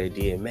remember he said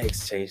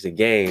DMX changed the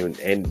game.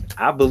 And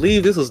I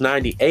believe this was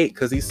 98,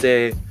 because he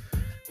said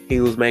he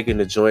was making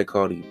a joint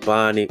called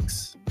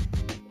Ebonics,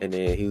 and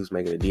then he was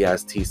making a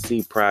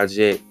DISTC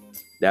project.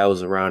 That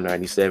was around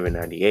 97,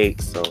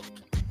 98. So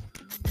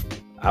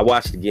I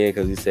watched it again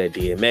because he said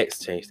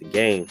DMX changed the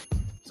game.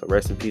 So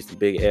rest in peace to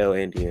Big L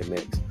and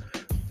DMX.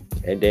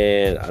 And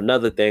then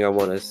another thing I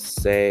want to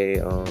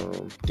say,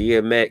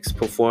 DMX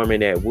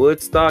performing at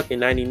Woodstock in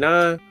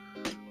 99.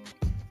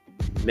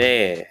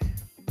 Man,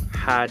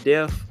 high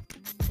def.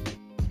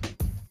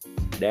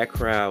 That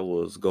crowd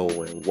was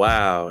going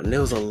wild. And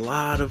there was a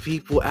lot of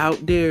people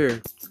out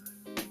there.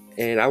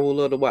 And I would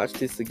love to watch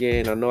this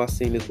again. I know I've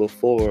seen this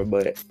before,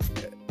 but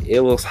it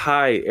was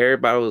hype.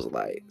 Everybody was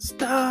like,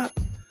 stop,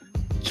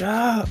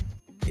 drop.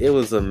 It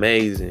was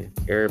amazing.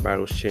 Everybody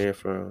was cheering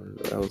for him.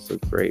 That was a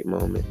great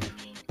moment.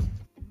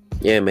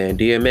 Yeah, man,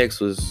 DMX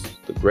was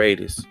the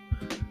greatest.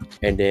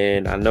 And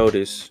then I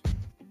noticed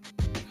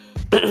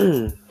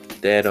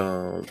that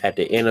at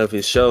the end of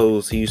his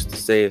shows, he used to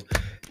say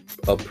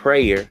a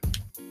prayer,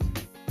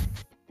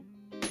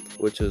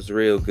 which was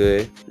real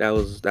good. That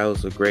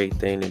was a great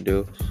thing to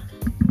do.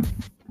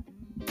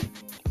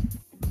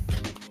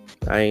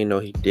 I didn't know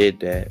he did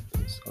that.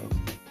 So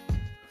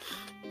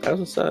that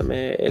was something,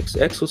 man.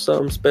 X was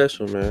something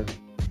special, man.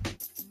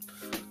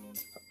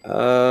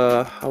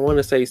 I want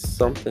to say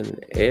something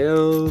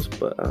else,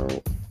 but I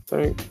don't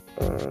think.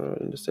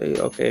 Let's say,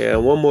 okay.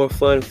 And one more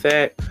fun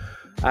fact.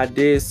 I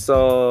was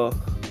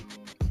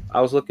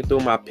looking through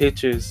my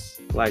pictures,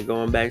 like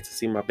going back to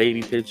see my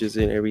baby pictures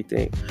and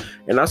everything.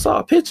 And I saw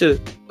a picture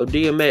of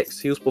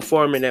DMX. He was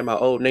performing at my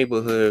old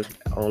neighborhood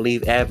on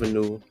Leaf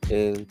Avenue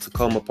in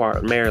Tacoma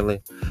Park,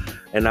 Maryland.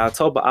 And I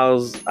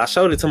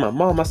showed it to my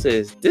mom. I said,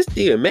 "Is this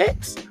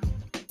DMX?"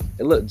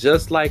 It looked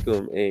just like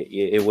him, and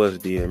it was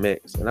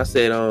DMX. And I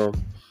said,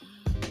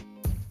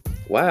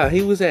 "Wow,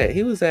 he was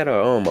at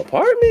our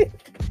apartment."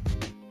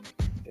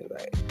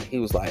 He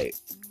was like,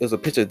 it was a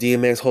picture of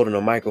DMX holding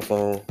a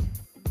microphone,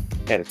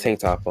 had a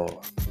tank top on,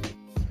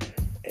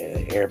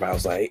 and everybody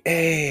was like,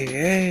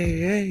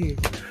 "Hey!"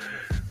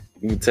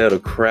 You can tell the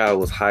crowd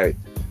was hyped.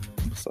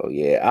 So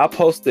yeah, I'll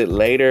post it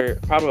later,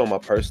 probably on my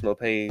personal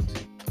page.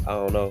 I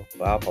don't know,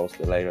 but I'll post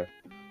it later.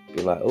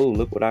 Be like, "Oh,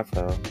 look what I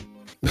found."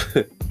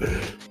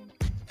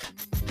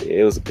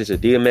 It was a picture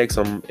of DMX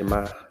in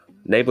my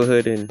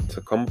neighborhood in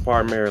Tacoma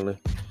Park, Maryland.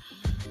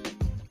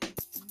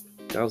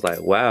 I was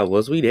like, wow,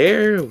 was we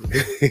there?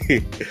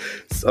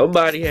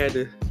 Somebody had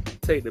to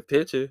take the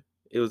picture.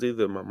 It was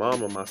either my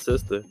mom or my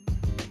sister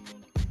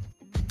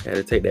had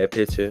to take that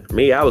picture.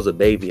 Me, I was a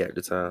baby at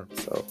the time,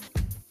 so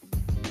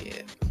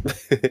yeah.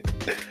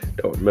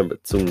 Don't remember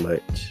too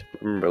much. I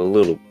remember a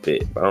little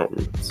bit, but I don't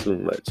remember too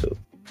much of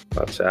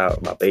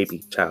my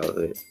baby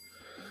childhood.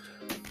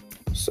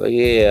 So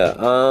yeah,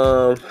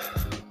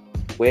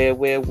 well,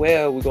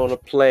 we're gonna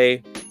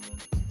play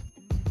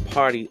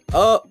Party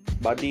Up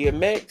by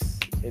DMX,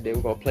 and then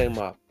we're gonna play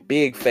my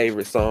big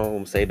favorite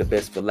song, Say the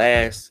Best for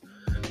Last,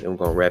 and we're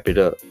gonna wrap it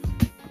up.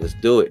 Let's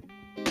do it.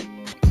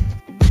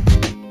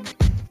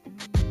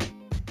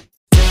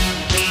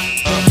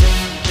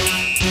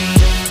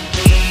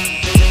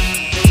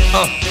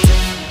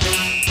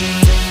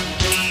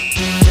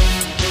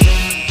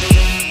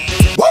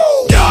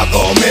 Y'all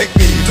gon' make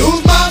me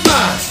lose my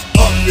mind.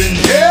 Up in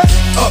here,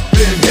 up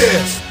in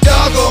here.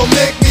 Y'all gon'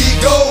 make me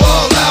go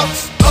all out.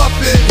 Up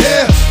in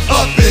here,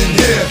 up in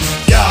here.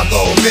 Y'all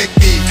gon' make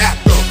me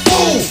act a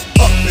fool.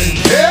 Up in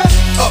here,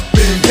 up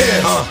in here.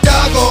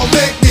 Y'all gon'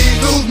 make me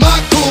lose my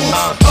cool.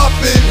 Up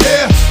in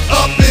here,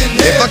 up in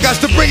here. If I got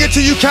to bring it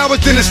to you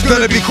cowards, then it's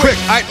gonna be quick.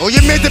 All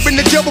your men that been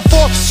to jail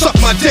before, suck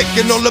my dick.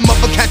 And all them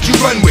other cats you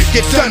run with,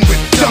 get done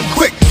with, done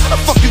quick. How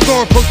the fuck you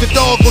gon' approach the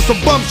dog with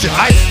some bum shit?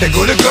 They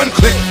go to gun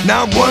click,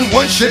 now I'm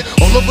one shit,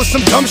 all over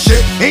some dumb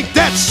shit. Ain't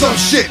that some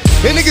shit?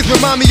 And niggas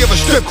remind me of a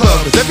strip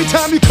club, cause every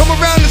time you come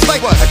around it's like,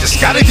 what? I just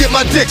gotta get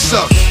my dick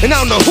sucked. And I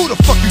don't know who the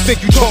fuck you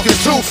think you talking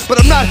to, but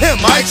I'm not him,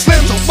 I ain't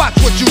Slim, so watch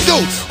what you do,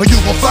 or you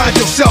gon' find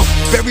yourself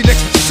buried next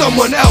to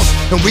someone else.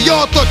 And we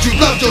all thought you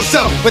loved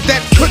yourself, but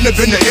that couldn't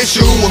have been the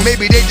issue. Or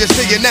maybe they just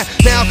saying saying that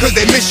now cause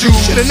they miss you.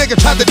 Shit, a nigga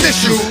tried to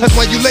diss you. That's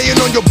why you laying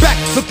on your back,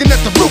 looking at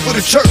the roof of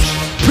the church.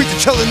 Preacher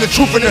telling the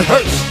truth and it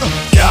hurts.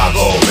 Y'all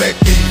gon' make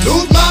me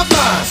lose my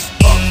mind.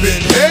 Up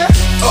in here,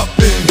 up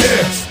in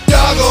here.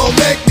 Y'all gon'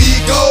 make me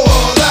go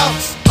all out.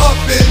 Up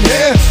in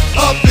here,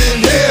 up in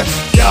here.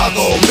 Y'all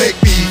gon' make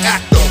me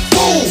act a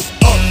fool.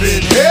 Up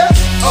in here,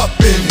 up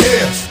in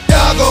here.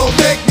 Y'all gon'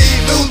 make me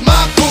lose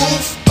my cool.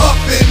 Up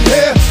in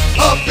here,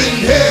 up in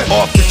here.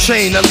 Off the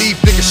chain, I leave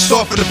niggas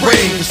soft for the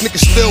brain. Cause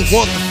niggas still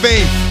want the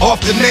fame, off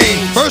the name.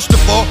 First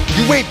of all,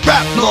 you ain't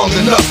rap long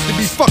enough to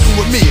be fucking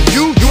with me. And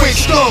you ain't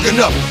strong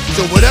enough.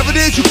 So whatever it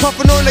is you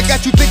puffin' on, I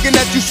got you thinking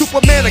that you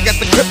Superman. I got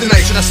the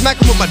kryptonite, and I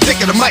smack him with my dick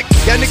in the mic.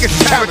 Y'all niggas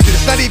is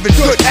characters, not even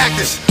good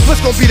actors.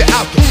 What's gonna be the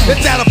outcome?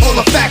 It's out of all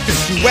the factors.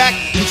 You whack,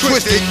 you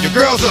twisted, your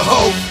girl's a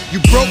hoe. You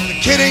broke, the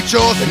kid ain't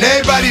yours, and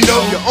everybody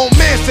know. Your own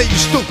man say you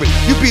stupid.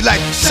 You be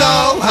like,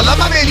 so, I love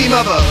my baby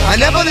mother, I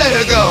never let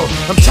her go.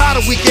 I'm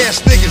tired of weak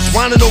ass niggas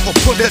whining over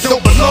foot that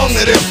don't belong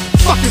to them.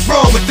 Fuck is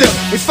wrong with them?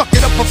 They fuck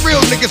it up for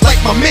real niggas like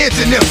my mans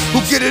and them, who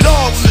get it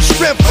all in the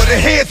strength for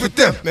their hands with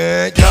them.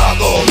 Man, y'all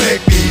gon'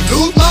 make me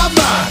lose my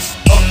mind.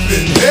 Up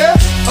in here,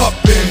 up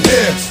in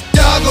here.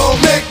 Y'all gon'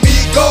 make me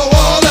go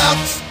all out.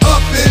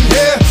 Up in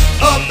here,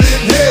 up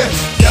in here.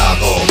 Y'all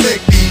gon'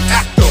 make me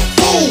act a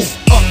fool.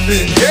 Up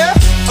in here,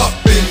 up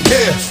in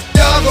here.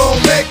 Y'all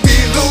gon' make me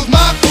lose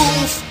my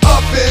cool.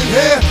 Up in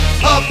here,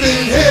 up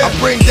in here. I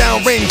bring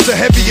down rain so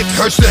heavy it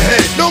hurts the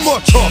head. No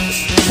more talking,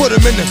 put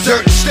them in the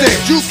dirt instead.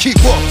 You keep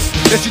walking,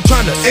 unless you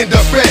trying to end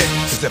up red.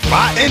 Cause if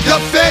I end up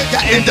fed,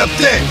 I end up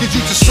dead. Cause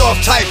you just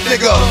soft type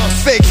nigga,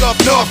 fake up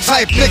north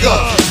type nigga,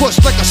 push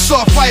like a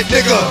soft fight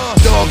nigga.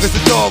 Dog is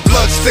a dog,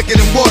 blood thicker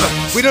than water.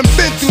 We done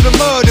been through the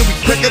mud and we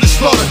quicker to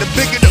slaughter. The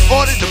bigger the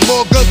order, the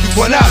more guns we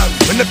run out.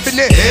 When up in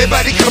there,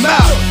 everybody come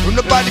out. When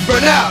the body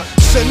burn out,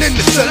 sun in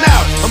the sun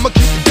out. I'ma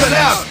keep the gun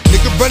out.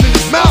 Nigga running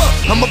his mouth,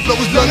 I'ma blow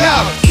his lung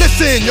out.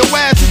 Listen, your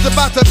ass is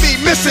about to be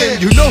missing.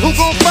 You know who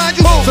gon' find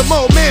you? Some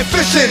old man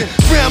fishing.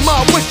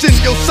 Grandma wishing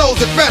your soul's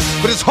at rest,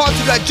 but it's hard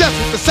to digest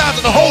with the size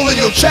of the hole in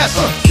your chest.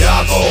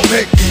 Y'all gon'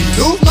 make me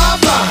lose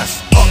my mind.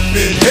 Up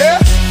in here,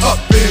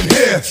 up in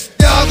here.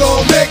 Y'all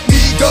gon' make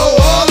me go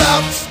all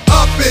out.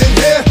 Up in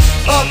here,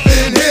 up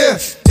in here.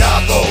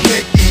 Y'all gon'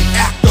 make me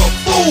act a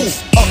fool.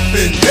 Up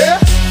in here,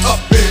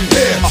 up in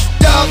here.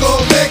 Y'all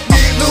gon' make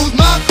me lose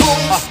my cool.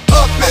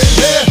 Up in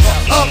here,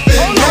 up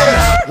in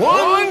here.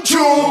 1,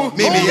 2,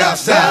 meet me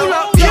outside.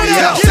 Meet me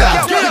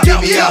outside. Meet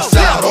me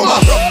outside on my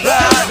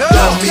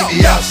don't meet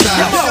me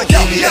outside.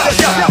 Meet me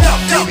outside.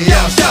 Meet me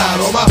outside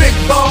on my big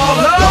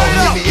baller. Don't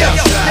meet me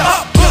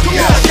outside. Meet me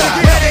outside.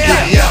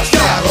 Meet me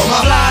outside on my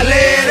fly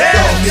lady.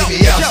 Don't meet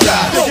me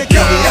outside. Meet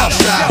me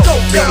outside.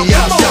 Meet me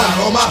outside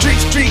on my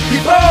street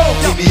people.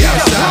 Meet me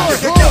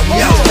outside. Meet me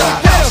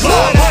outside.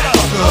 Outside.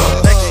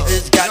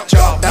 Texas got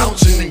y'all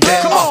bouncing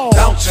again.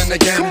 Bouncing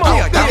again.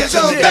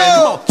 Bouncing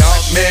again.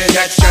 Man,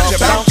 that's got you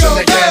bouncing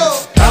again.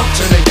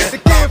 Bouncing again.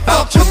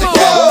 Bouncing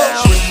again.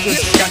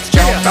 Swiss got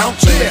y'all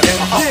bouncing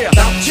again.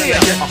 Bouncing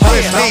again.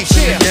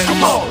 Bouncing again.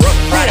 Come on.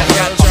 Right, I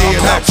got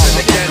y'all bouncing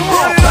again.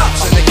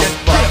 Bouncing again.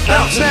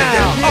 Bouncing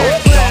again.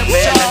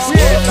 Man, that's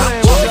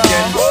bouncing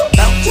again.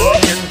 Bouncing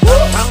again.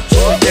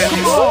 Bouncing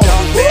again.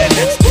 Man,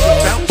 that's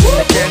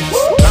bouncing again.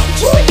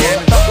 Bouncing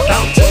again.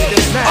 Bouncing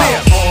again. Now,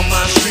 all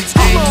my streets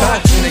keep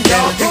bouncing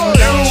again.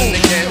 Bouncing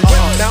again.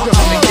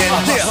 Bouncing again.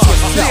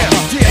 Swiss ain't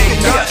bouncing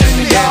again. Bouncing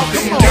again.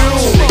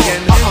 Bouncing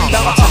again.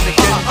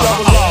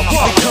 Double off.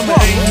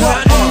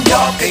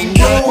 Ain't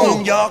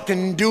nothing y'all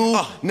can do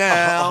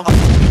now.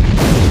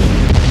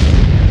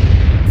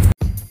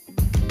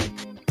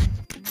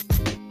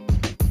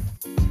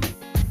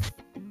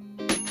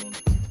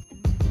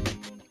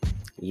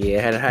 Yeah,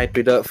 I had to hype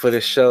it up for the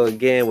show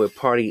again with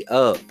Party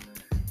Up.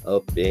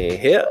 Up in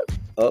here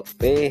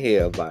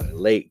by the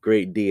late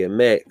great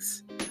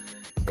DMX.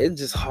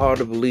 It's just hard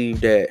to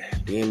believe that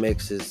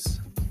DMX has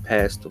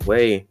passed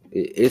away.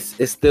 It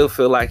still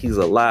feel like he's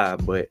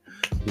alive, but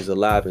he's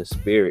alive in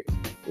spirit.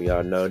 We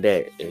all know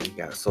that. And he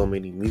got so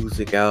many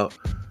music out.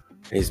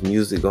 His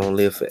music gonna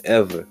live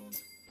forever.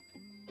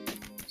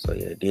 So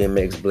yeah,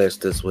 DMX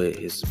blessed us with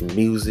his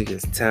music,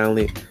 his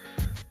talent,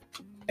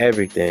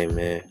 everything,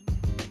 man.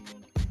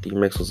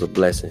 DMX was a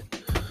blessing.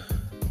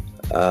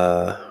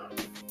 I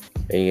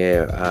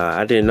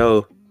didn't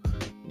know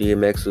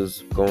DMX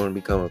was going to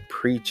become a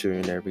preacher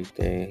and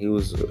everything. He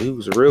was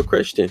a real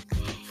Christian.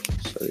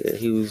 So yeah,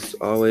 he was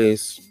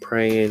always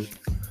praying,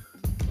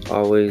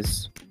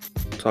 always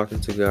talking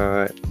to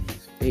God.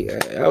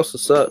 That's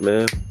what's up,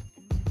 man.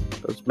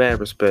 That's mad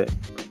respect.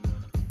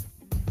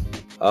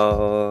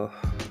 I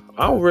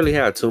don't really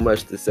have too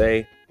much to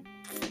say,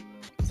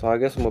 so I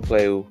guess I'm gonna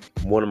play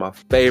one of my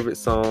favorite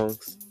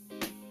songs.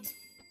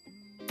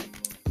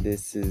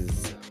 This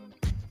is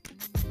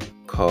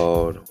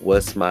called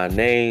What's My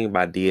Name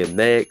by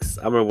DMX.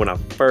 I remember when I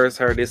first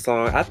heard this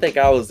song, I think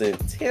I was in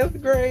 10th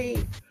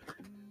grade.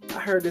 I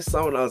heard this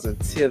song when I was in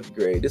 10th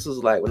grade. This was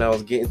like when I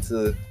was getting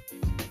to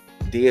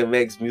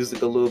DMX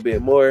music a little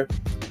bit more.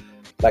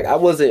 Like, I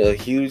wasn't a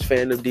huge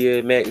fan of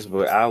DMX,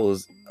 but I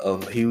was a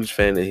huge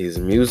fan of his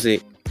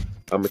music.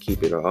 I'm gonna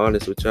keep it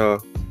honest with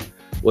y'all.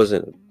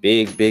 Wasn't a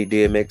big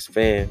DMX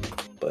fan,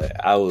 but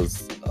I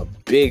was a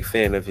big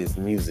fan of his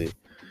music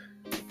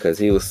because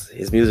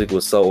his music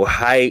was so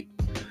hype,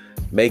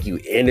 make you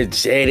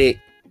energetic,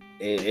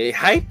 and it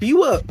hype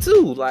you up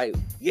too. Like,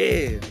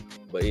 yeah.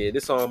 But yeah,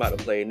 this song I'm about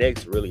to play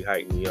next really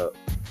hyped me up.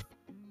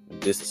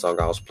 This is the song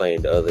I was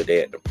playing the other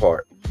day at the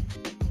park.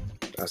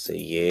 I said,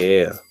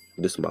 yeah,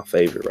 this is my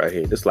favorite right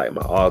here. This is like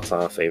my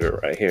all-time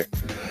favorite right here.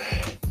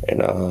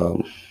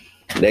 And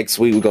next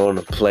week we're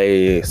gonna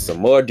play some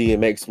more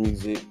DMX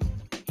music.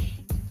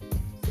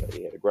 So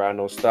yeah, the grind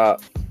don't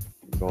stop.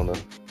 We're gonna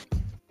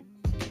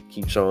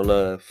keep showing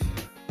love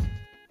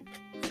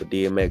for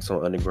DMX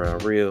on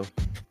Underground Real.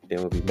 Then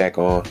we'll be back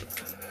on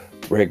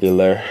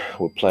regular.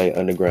 We'll play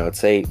underground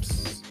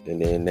tapes, and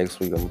then next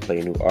week I'm gonna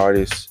play new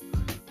artists.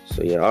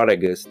 So yeah, all that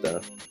good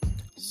stuff.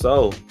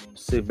 So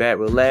sit back,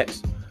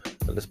 relax,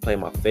 and let's play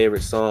my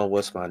favorite song,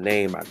 What's My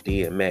Name by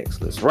DMX.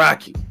 Let's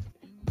rock it.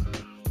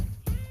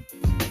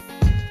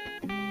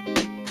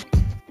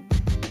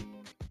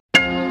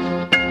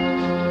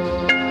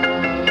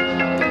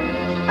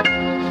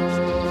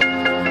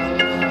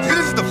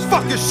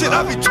 Fucking shit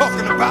I be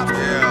talking about.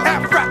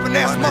 Half rapping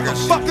ass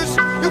motherfuckers.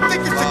 You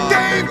think it's a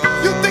game?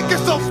 You think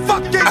it's a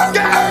fucking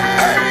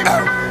game?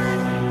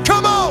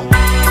 Come on.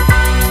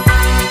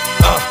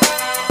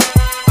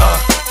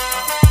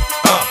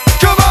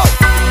 Come on.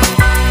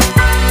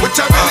 What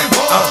y'all really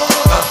want?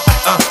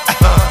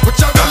 What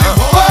y'all really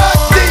want?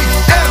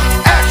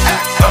 DMX.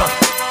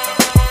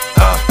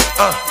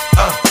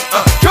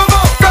 Come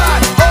on,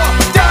 ride or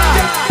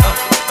die.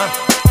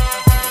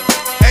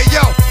 Hey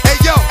yo, hey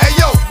yo, hey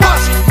yo,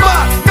 what's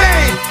my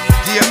name?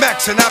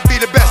 DMX, and I be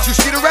the best. You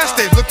see the rest?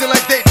 They looking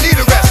like they need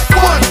a rest.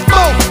 One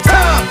more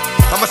time,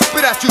 I'ma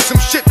spit at you some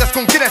shit that's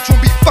gonna get at you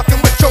and be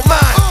fucking with your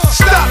mind.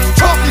 Stop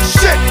talking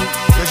shit,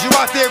 cause you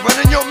out there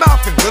running your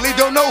mouth and really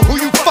don't know who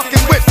you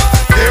fucking with.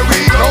 Here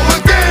we go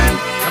again.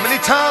 How many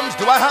times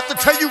do I have to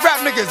tell you rap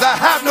niggas I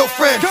have no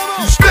friends?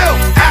 You still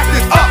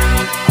acting up,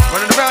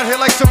 running around here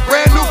like some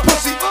brand new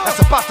pussy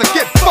that's about to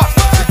get fucked.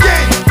 The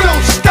game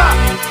don't stop.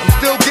 I'm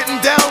still getting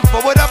down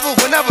for whatever,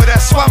 whenever.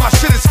 That's why my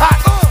shit is hot.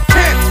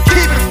 Can't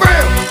keep it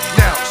real.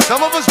 Now,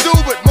 some of us do,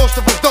 but most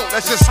of us don't.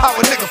 That's just how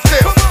a nigga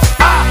feel.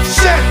 I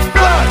shed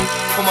blood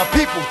for my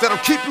people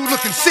that'll keep you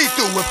looking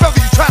see-through if ever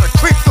you try to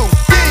creep through.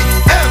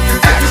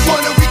 DMX.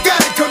 Everyone that we got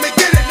it, come and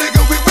get it,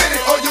 nigga. We with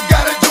it. All you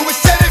gotta do is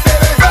set it,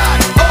 baby.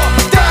 Ride or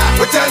die.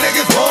 What y'all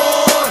niggas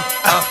want?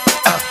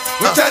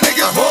 What y'all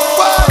niggas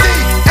want?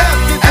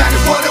 DMX.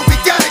 Everyone that we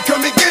got it,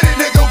 come and get it,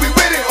 nigga. We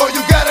with it. All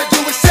you gotta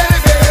do is set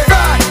it, baby.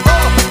 Ride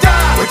or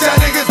die. What y'all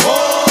niggas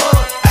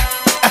want?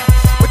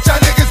 What y'all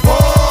niggas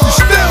want? You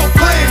still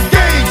playing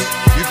games.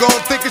 You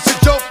gon' think it's a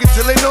joke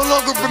until they no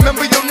longer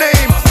remember your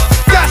name.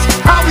 That's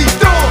how we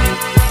do.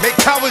 Make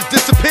cowards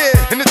disappear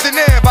in the thin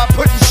air by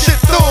putting shit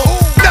through.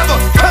 Never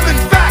coming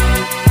back.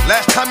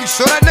 Last time you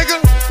saw that nigga,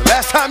 the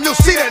last time you'll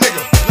see that nigga.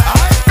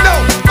 No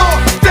more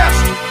deaths,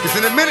 cause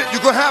in a minute you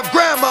gon' have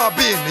grandma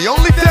being the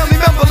only family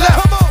member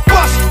left.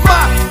 Bust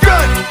my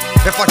gun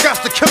if I got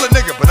to kill a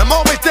nigga, but I'm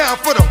always down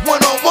for the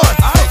one-on-one.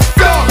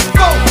 Dog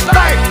for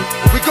life.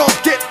 We gon'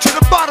 get to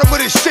the bottom of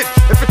this shit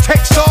if it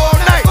takes all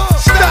night.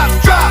 Stop,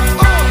 drop,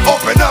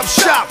 open up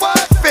shop.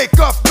 Fake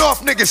off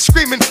north niggas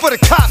screaming for the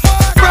cops.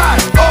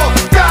 Ride or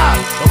die.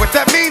 And what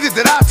that means is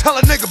that I tell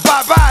a nigga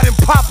bye-bye and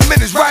pop him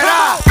in his right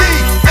eye.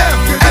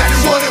 DMX.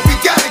 Everyone that we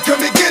got it, come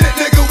and get it,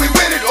 nigga. We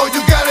with it. All you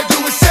gotta do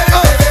is set it,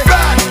 baby.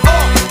 Ride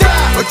or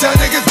die. What y'all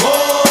niggas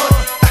want?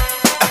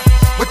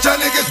 What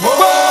y'all niggas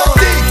want?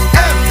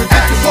 DMX.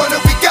 Everyone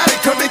that we got it,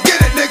 come and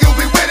get it, nigga.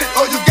 We with it.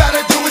 All you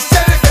gotta do is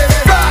set it, baby.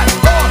 Ride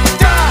or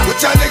die.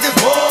 What y'all niggas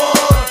want?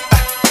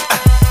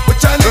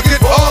 What y'all niggas want? Look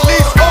at all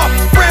these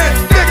off-brand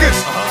niggas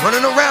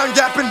running around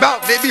yapping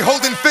about they be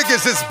holding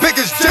figures as big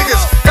as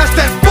jiggers. That's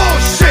that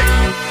bullshit.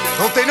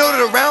 Don't they know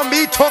that around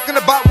me talking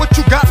about what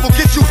you got will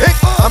get you hit?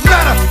 I'm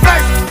not a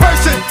nice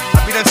person.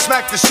 I be done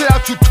smack the shit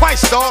out you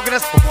twice, dog, and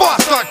that's before I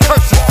start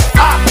cursing.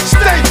 I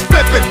stay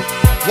flipping.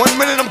 1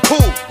 minute I'm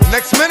cool, the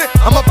next minute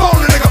I'm a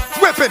bone nigga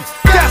whipping.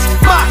 That's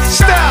my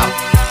style.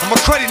 I'm a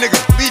cruddy nigga,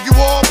 leave you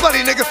all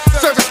bloody nigga.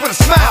 Service with a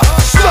smile.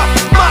 Suck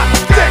my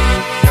dick.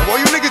 Now all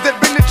you niggas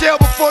that been to jail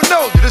before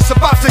know that it's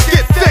about to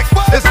get thick.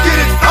 Let's get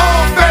it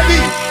on,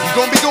 baby. You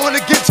gon' be going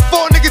against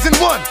 4 niggas in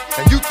 1,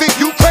 and you think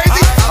you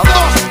crazy? I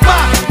lost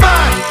my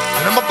mind,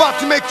 and I'm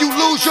about to make you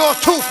lose yours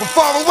too from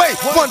far away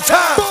one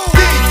time.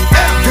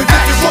 DMX. Cause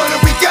if you want it,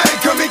 we got it.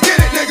 Come and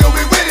get it, nigga.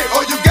 We with it.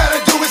 All you gotta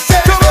do is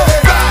set it.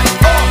 Ride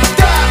or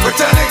die. What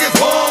y'all niggas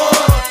want?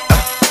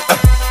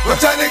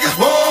 What y'all niggas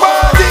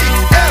want?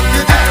 DMX.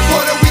 Cause if you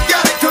want it, we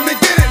got it. Come and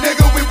get it,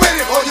 nigga. We with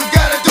it. All you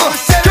gotta do is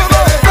set it.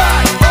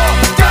 Ride or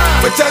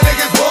die. What y'all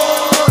niggas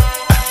want?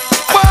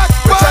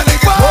 What y'all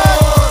niggas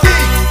want?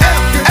 DMX.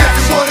 Cause if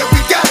you want it,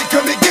 we got it.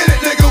 Come and get it,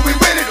 nigga. We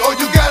with it. All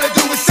you gotta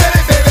do is set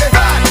it, baby.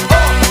 Ride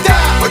or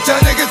die. What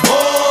y'all niggas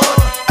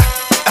want?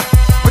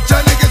 What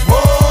y'all niggas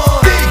want?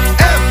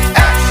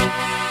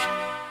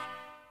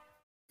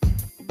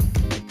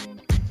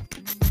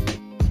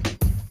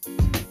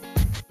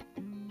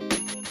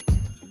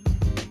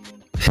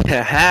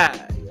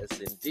 Yes,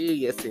 indeed.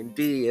 Yes,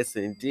 indeed. Yes,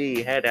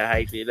 indeed. Had to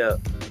hype it up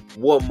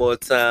one more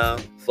time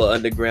for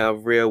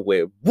Underground Real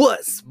with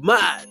What's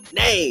My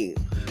Name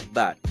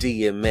by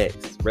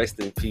DMX.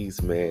 Rest in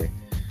peace, man.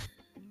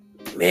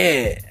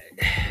 Man,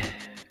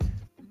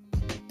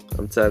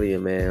 I'm telling you,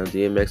 man,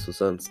 DMX was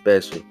something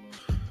special.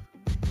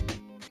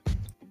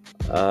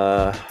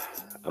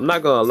 I'm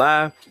not gonna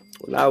lie.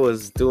 When I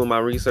was doing my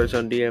research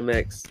on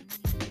DMX,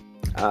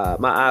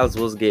 my eyes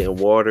was getting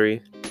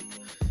watery.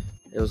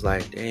 It was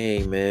like,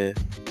 dang, man,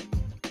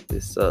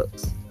 this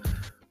sucks.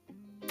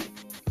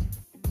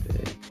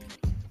 And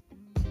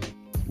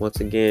once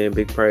again,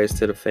 big praise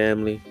to the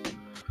family.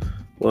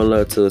 One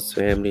love to his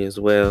family as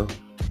well.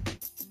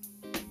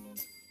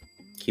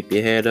 Keep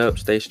your head up,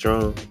 stay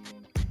strong.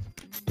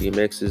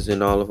 DMX is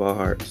in all of our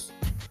hearts,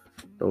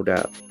 no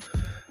doubt.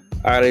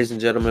 All right, ladies and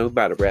gentlemen, we're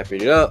about to wrap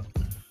it up.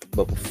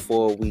 But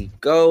before we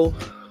go,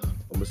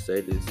 I'm gonna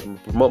say this. I'm gonna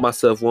promote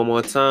myself one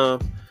more time.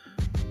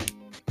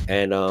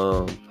 And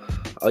I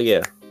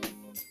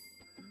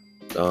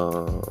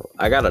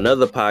got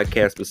another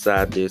podcast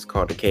beside this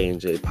called the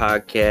K&J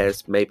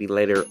Podcast. Maybe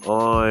later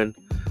on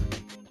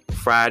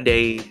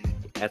Friday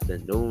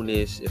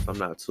afternoonish if I'm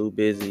not too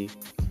busy.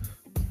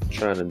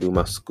 Trying to do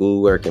my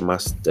schoolwork and my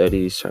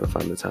studies, trying to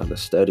find the time to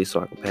study so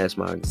I can pass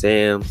my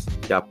exams.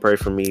 Y'all pray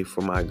for me for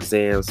my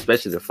exams,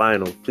 especially the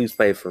final. Please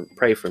pray for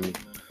me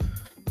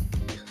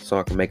so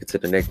I can make it to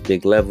the next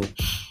big level.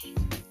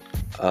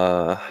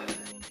 We're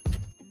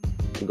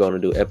going to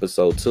do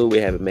episode 2. We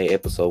haven't made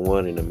episode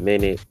 1 in a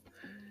minute.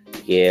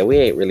 Yeah, we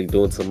ain't really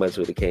doing too much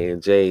with the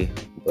K&J,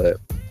 but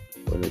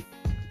when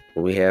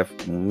me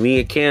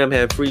and Cam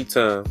have free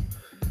time,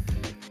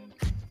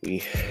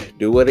 we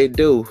do what it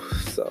do.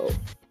 So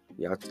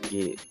y'all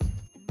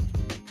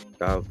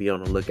be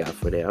on the lookout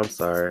for that. I'm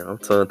sorry, I'm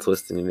tongue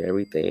twisting and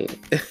everything.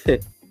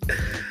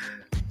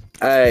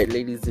 All right,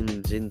 ladies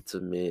and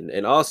gentlemen,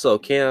 and also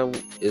Cam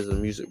is a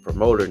music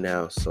promoter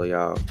now, so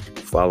y'all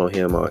follow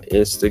him on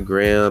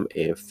Instagram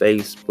and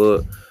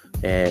Facebook,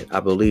 and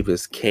I believe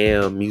it's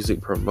Cam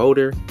Music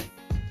Promoter.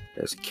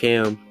 That's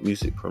Cam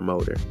Music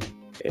Promoter,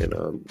 and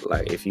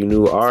like if you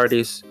new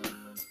artists,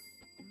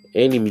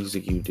 any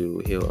music you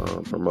do,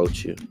 he'll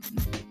promote you,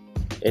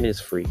 and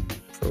it's free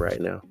for right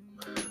now.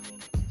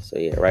 So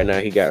yeah, right now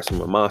he got some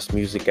Amos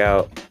music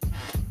out.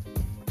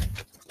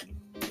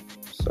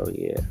 So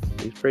yeah,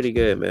 he's pretty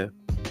good, man.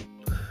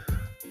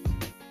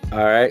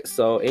 All right,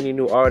 so any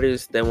new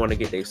artists that want to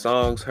get their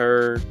songs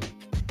heard,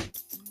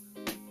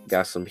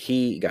 got some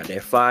heat, got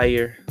that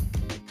fire,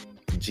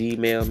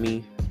 Gmail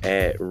me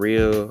at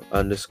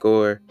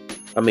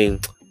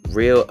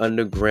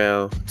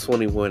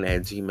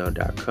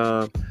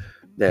realunderground21@gmail.com.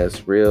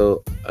 That's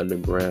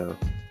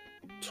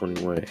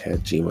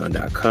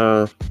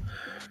realunderground21@gmail.com.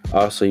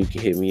 Also, you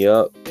can hit me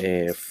up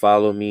and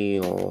follow me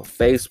on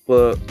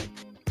Facebook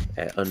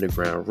at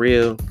Underground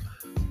Real.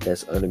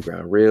 That's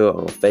Underground Real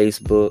on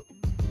Facebook.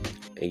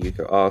 And you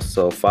can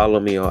also follow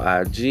me on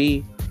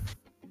IG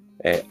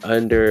at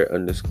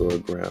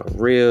under_ground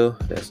real.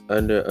 That's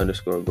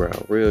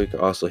under_ground real. You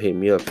can also hit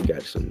me up if you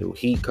got some new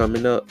heat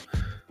coming up,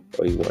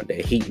 or you want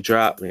that heat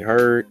drop and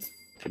heard.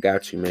 I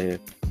got you, man.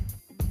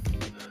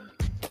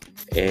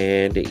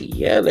 And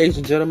yeah, ladies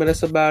and gentlemen,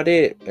 that's about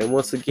it. And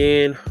once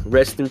again,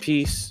 rest in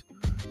peace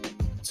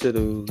to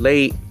the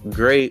late,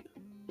 great,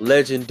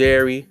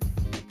 legendary,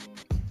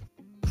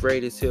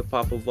 greatest hip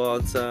hop of all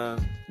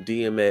time,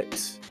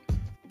 DMX.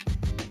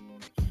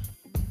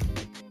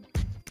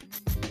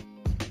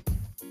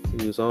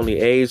 He was only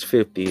age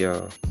 50,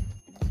 y'all.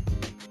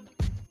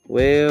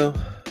 Well,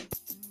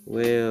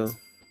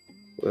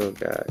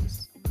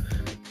 guys.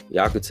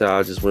 Y'all could tell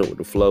I just went with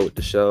the flow with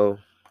the show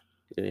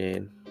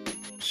and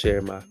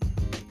share my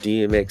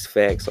DMX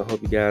facts. I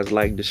hope you guys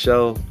like the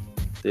show.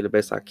 Did the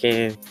best I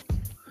can.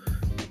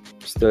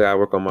 Still gotta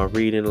work on my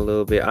reading a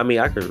little bit. I mean,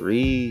 I can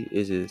read.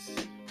 It's just,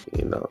 I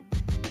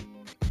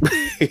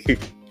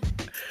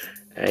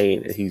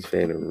ain't a huge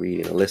fan of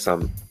reading unless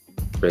I'm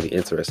really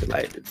interested.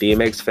 Like the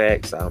DMX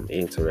facts, I'm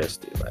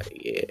interested. Like,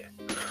 yeah.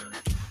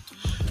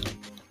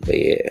 But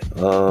yeah.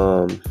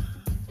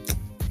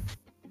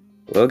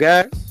 Well,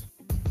 guys,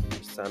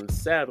 it's time to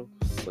saddle.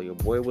 So your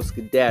boy was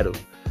skedaddle.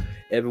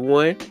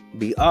 Everyone,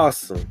 be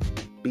awesome,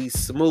 be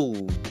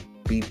smooth,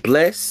 be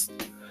blessed.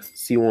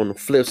 See you on the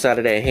flip side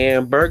of that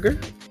hamburger.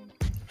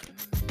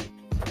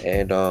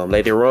 And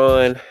later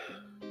on,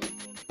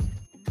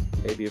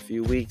 maybe a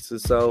few weeks or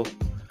so,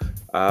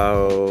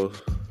 I'll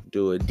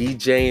do a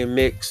DJing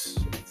mix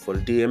for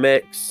the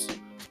DMX.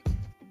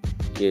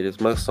 Get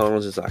as much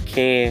songs as I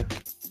can.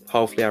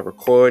 Hopefully I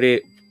record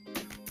it.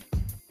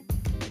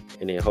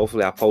 And then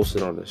hopefully I post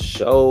it on the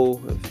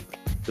show,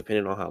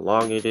 depending on how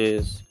long it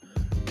is.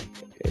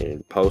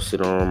 And post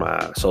it on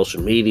my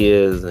social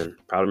medias and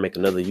probably make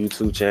another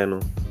YouTube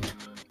channel.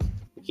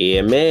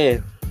 Yeah,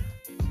 man.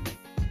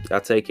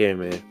 Y'all take care,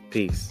 man.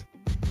 Peace.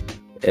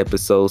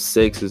 Episode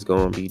 6 is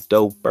going to be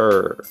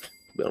doper.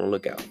 Be on the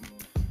lookout.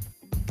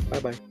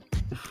 Bye-bye.